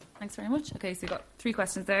 Thanks very much. Okay, so you've got 3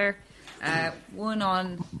 questions there. One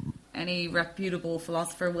on any reputable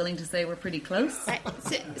philosopher willing to say we're pretty close.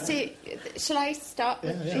 So shall I start?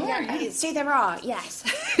 Yeah. So there are, yes.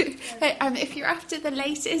 If you're after the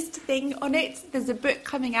latest thing on it, there's a book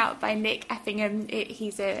coming out by Nick Effingham.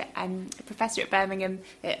 He's a professor at Birmingham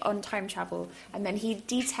on time travel, and then he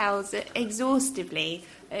details exhaustively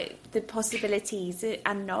the possibilities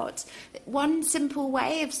and not. One simple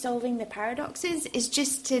way of solving the paradoxes is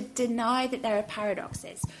just to deny that there are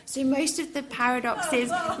paradoxes. So most of the paradoxes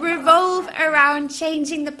revolve around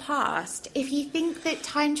changing the past. If you think that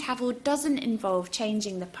time travel doesn't involve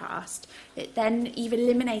changing the past, then you've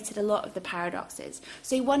eliminated a lot of the paradoxes.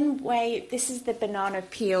 So one way, this is the banana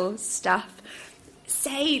peel stuff.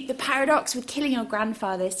 Say the paradox with killing your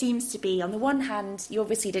grandfather seems to be, on the one hand, you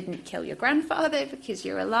obviously didn't kill your grandfather because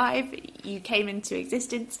you're alive, you came into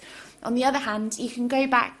existence. On the other hand, you can go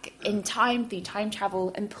back in time through time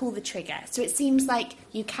travel and pull the trigger. So it seems like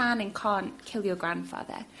you can and can't kill your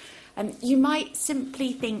grandfather. You might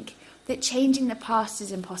simply think that changing the past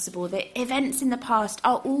is impossible, that events in the past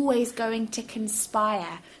are always going to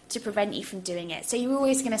conspire to prevent you from doing it. So you're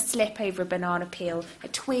always going to slip over a banana peel, a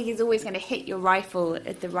twig is always going to hit your rifle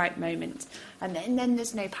at the right moment, and then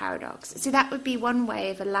there's no paradox. So that would be one way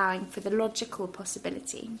of allowing for the logical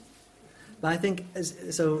possibility. But I think,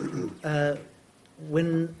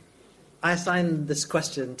 when I assign this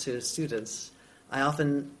question to students, I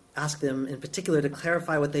often ask them in particular to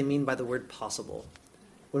clarify what they mean by the word possible.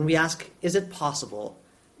 When we ask, is it possible,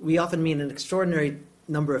 we often mean an extraordinary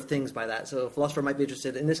number of things by that. So a philosopher might be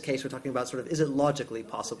interested, in this case we're talking about sort of, is it logically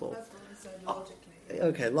possible?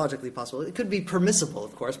 Okay, logically possible. It could be permissible,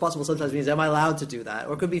 of course. Possible sometimes means, am I allowed to do that?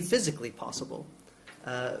 Or it could be physically possible.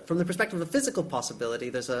 From the perspective of physical possibility,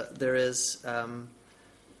 there is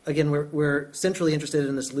again, we're centrally interested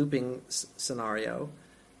in this looping scenario,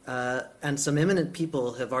 and some eminent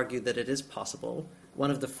people have argued that it is possible.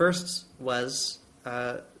 One of the first was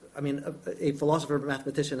a philosopher,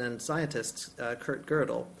 mathematician, and scientist, Kurt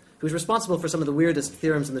Gödel, who's responsible for some of the weirdest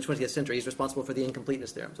theorems in the 20th century. He's responsible for the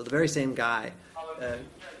incompleteness theorem. So the very same guy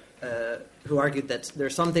who argued that there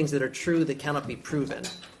are some things that are true that cannot be proven.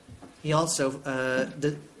 He also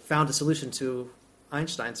found a solution to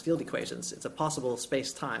Einstein's field equations. It's a possible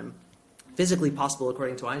space-time, physically possible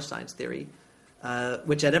according to Einstein's theory,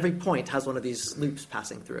 which at every point has one of these loops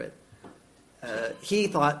passing through it. He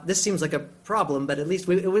thought, this seems like a problem, but at least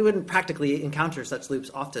we wouldn't practically encounter such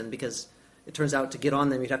loops often, because it turns out to get on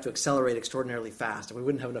them you'd have to accelerate extraordinarily fast, and we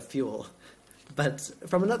wouldn't have enough fuel. But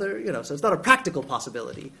from another, so it's not a practical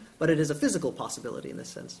possibility, but it is a physical possibility in this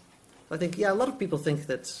sense. So I think, a lot of people think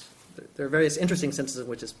that there are various interesting senses in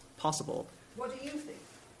which it's possible. What do you think?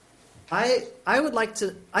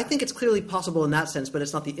 I think it's clearly possible in that sense, but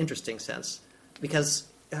it's not the interesting sense, because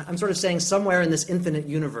I'm sort of saying somewhere in this infinite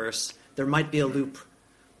universe there might be a loop,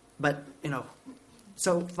 but,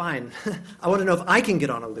 so fine. I want to know if I can get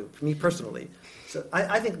on a loop, me personally. So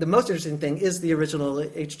I think the most interesting thing is the original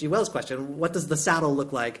H.G. Wells question. What does the saddle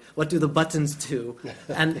look like? What do the buttons do?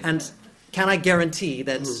 And can I guarantee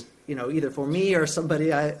that, either for me or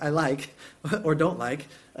somebody I like or don't like,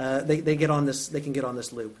 they can get on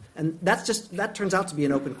this loop? And that turns out to be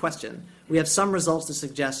an open question. We have some results that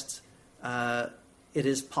suggest it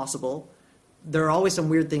is possible. There are always some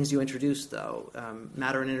weird things you introduce, though.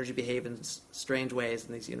 Matter and energy behave in strange ways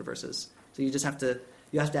in these universes. So you just have to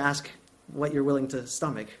ask what you're willing to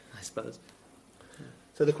stomach, I suppose.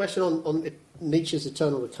 So the question on Nietzsche's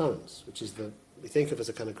eternal recurrence, which is we think of as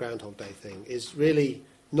a kind of Groundhog Day thing, is really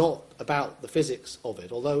not about the physics of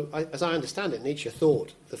it. Although, as I understand it, Nietzsche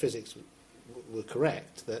thought the physics were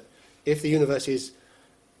correct, that if the universe is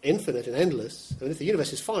infinite and endless, I mean, if the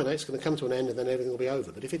universe is finite, it's going to come to an end and then everything will be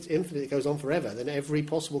over. But if it's infinite, it goes on forever, then every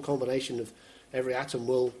possible combination of every atom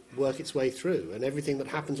will work its way through, and everything that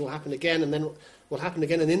happens will happen again, and then will happen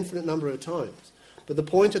again an infinite number of times. But the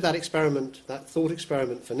point of that experiment, that thought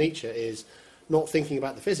experiment for Nietzsche, is not thinking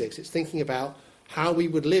about the physics, it's thinking about how we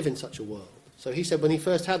would live in such a world. So he said when he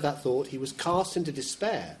first had that thought, he was cast into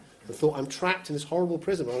despair and thought, I'm trapped in this horrible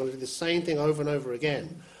prison, I'm going to do the same thing over and over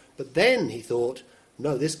again. But then he thought,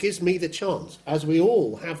 no, this gives me the chance, as we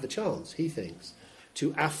all have the chance, he thinks,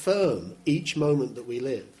 to affirm each moment that we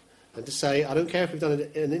live. And to say, I don't care if we've done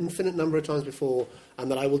it an infinite number of times before, and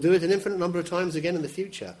that I will do it an infinite number of times again in the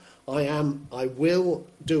future. I will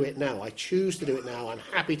do it now. I choose to do it now. I'm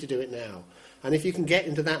happy to do it now. And if you can get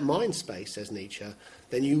into that mind space, says Nietzsche,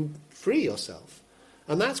 then you free yourself.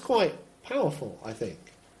 And that's quite powerful, I think.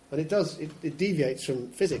 And it deviates from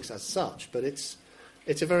physics as such, but it's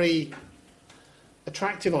a very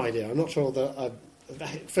attractive idea. I'm not sure that...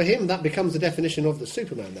 for him, that becomes the definition of the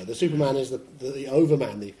Superman, though. The Superman is the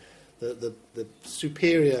overman, the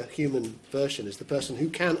superior human version, is the person who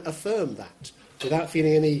can affirm that without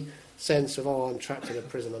feeling any sense of, I'm trapped in a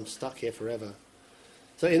prison, I'm stuck here forever.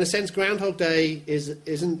 So in a sense, Groundhog Day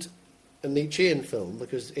isn't a Nietzschean film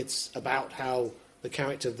because it's about how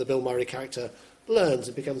the Bill Murray character, learns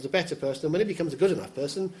and becomes a better person, and when he becomes a good enough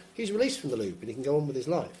person, he's released from the loop and he can go on with his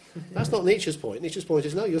life. That's not Nietzsche's point. Nietzsche's point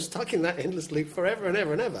is, no, you're stuck in that endless loop forever and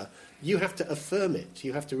ever and ever. You have to affirm it.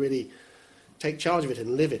 You have to really take charge of it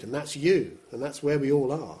and live it, and that's you, and that's where we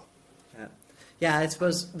all are. Yeah, I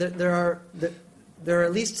suppose there are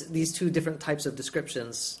at least these two different types of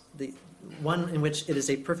descriptions. The one in which it is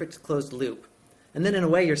a perfect closed loop, and then in a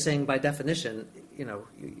way you're saying by definition,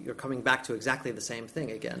 you're coming back to exactly the same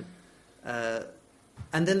thing again.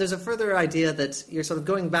 And then there's a further idea that you're sort of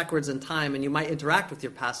going backwards in time, and you might interact with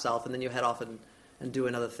your past self, and then you head off and do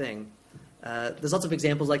another thing. There's lots of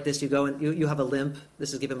examples like this. You go and you have a limp.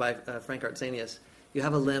 This is given by Frank Artzenius. You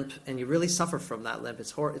have a limp, and you really suffer from that limp.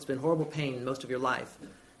 It's been horrible pain most of your life.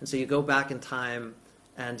 And so you go back in time,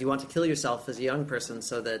 and you want to kill yourself as a young person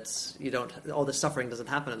so that all this suffering doesn't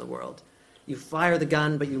happen in the world. You fire the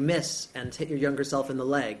gun, but you miss and hit your younger self in the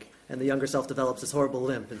leg, and the younger self develops this horrible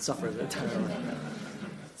limp and suffers entirely.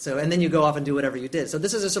 So, and then you go off and do whatever you did. So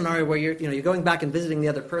this is a scenario where you're going back and visiting the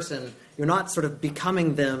other person. You're not sort of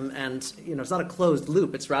becoming them, and it's not a closed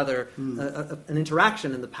loop. It's rather an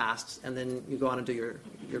interaction in the past, and then you go on and do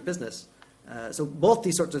your business. So both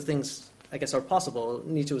these sorts of things, I guess, are possible.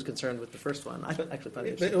 Nietzsche was concerned with the first one. I actually find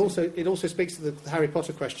it interesting. It also speaks to the Harry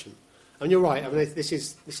Potter question. And you're right. I mean, this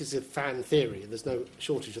is a fan theory, and there's no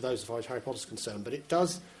shortage of those as far as Harry Potter's concerned. But it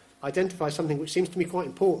does identify something which seems to me quite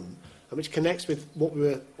important, and which connects with what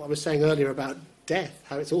I was saying earlier about death,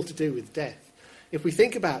 how it's all to do with death. If we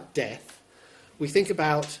think about death, we think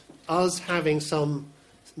about us having some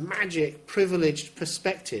magic, privileged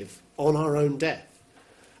perspective on our own death.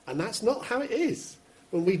 And that's not how it is.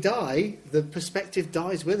 When we die, the perspective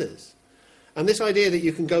dies with us. And this idea that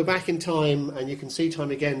you can go back in time and you can see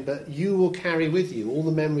time again, but you will carry with you all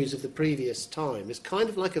the memories of the previous time, is kind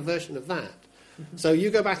of like a version of that. So you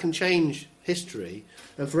go back and change history,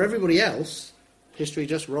 and for everybody else, history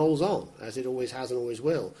just rolls on, as it always has and always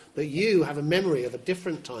will. But you have a memory of a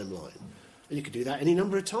different timeline, and you could do that any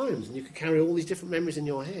number of times, and you could carry all these different memories in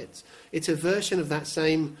your heads. It's a version of that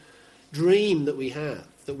same dream that we have,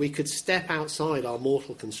 that we could step outside our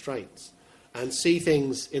mortal constraints and see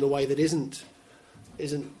things in a way that isn't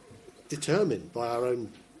determined by our own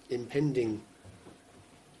impending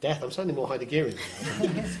death. I'm sounding more Heideggerian.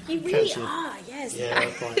 You really are, yes. Yeah,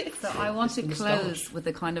 quite. So I want to close with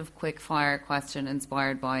a kind of quick-fire question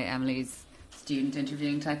inspired by Emily's student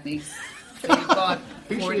interviewing techniques. So you've got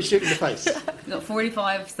Who should we shoot in the face? You've got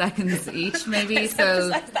 45 seconds each, maybe. So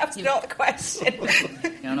that was not the question.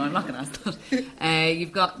 No, I'm not going to ask that.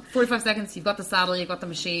 You've got 45 seconds. You've got the saddle. You've got the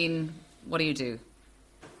machine. What do you do?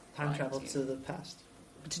 Time travel to the past.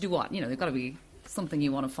 But to do what? There's got to be something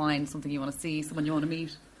you want to find, something you want to see, someone you want to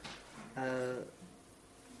meet.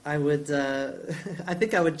 I would. I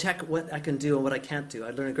think I would check what I can do and what I can't do.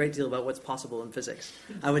 I'd learn a great deal about what's possible in physics.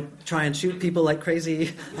 I would try and shoot people like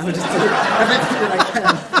crazy. I would just do everything that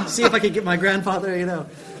I can. See if I could get my grandfather,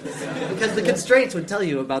 because the constraints would tell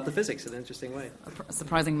you about the physics in an interesting way. A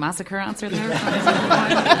surprising massacre answer there.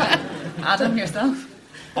 Adam, yourself?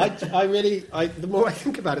 The more I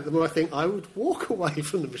think about it, the more I think I would walk away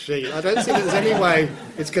from the machine. I don't see that there's any way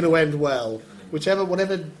it's going to end well.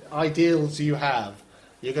 Whatever ideals you have,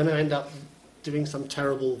 you're going to end up doing some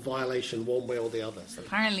terrible violation one way or the other. So.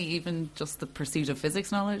 Apparently, even just the pursuit of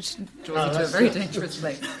physics knowledge draws Oh, you to a that's very true. dangerous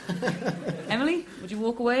place. Emily, would you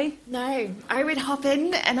walk away? No, I would hop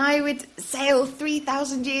in and I would sail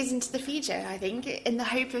 3,000 years into the future, I think, in the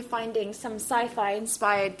hope of finding some sci-fi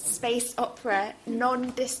inspired space opera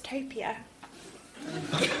non-dystopia.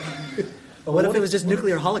 But what if it was just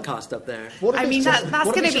nuclear holocaust up there? What if I it's mean, just, that's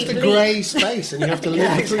what if going to it's be just a bleak. grey space and you have to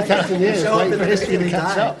live for 3,000 years, Show up wait in for the history to beginning and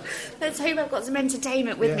catch die. up. Let's hope I've got some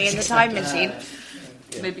entertainment with me in the Yes. time machine.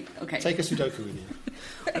 Yeah. Maybe. Okay. Take a Sudoku with you.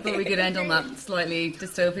 I thought we could end on that slightly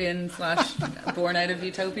dystopian / born out of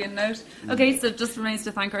utopian note. Okay, so it just remains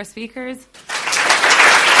to thank our speakers.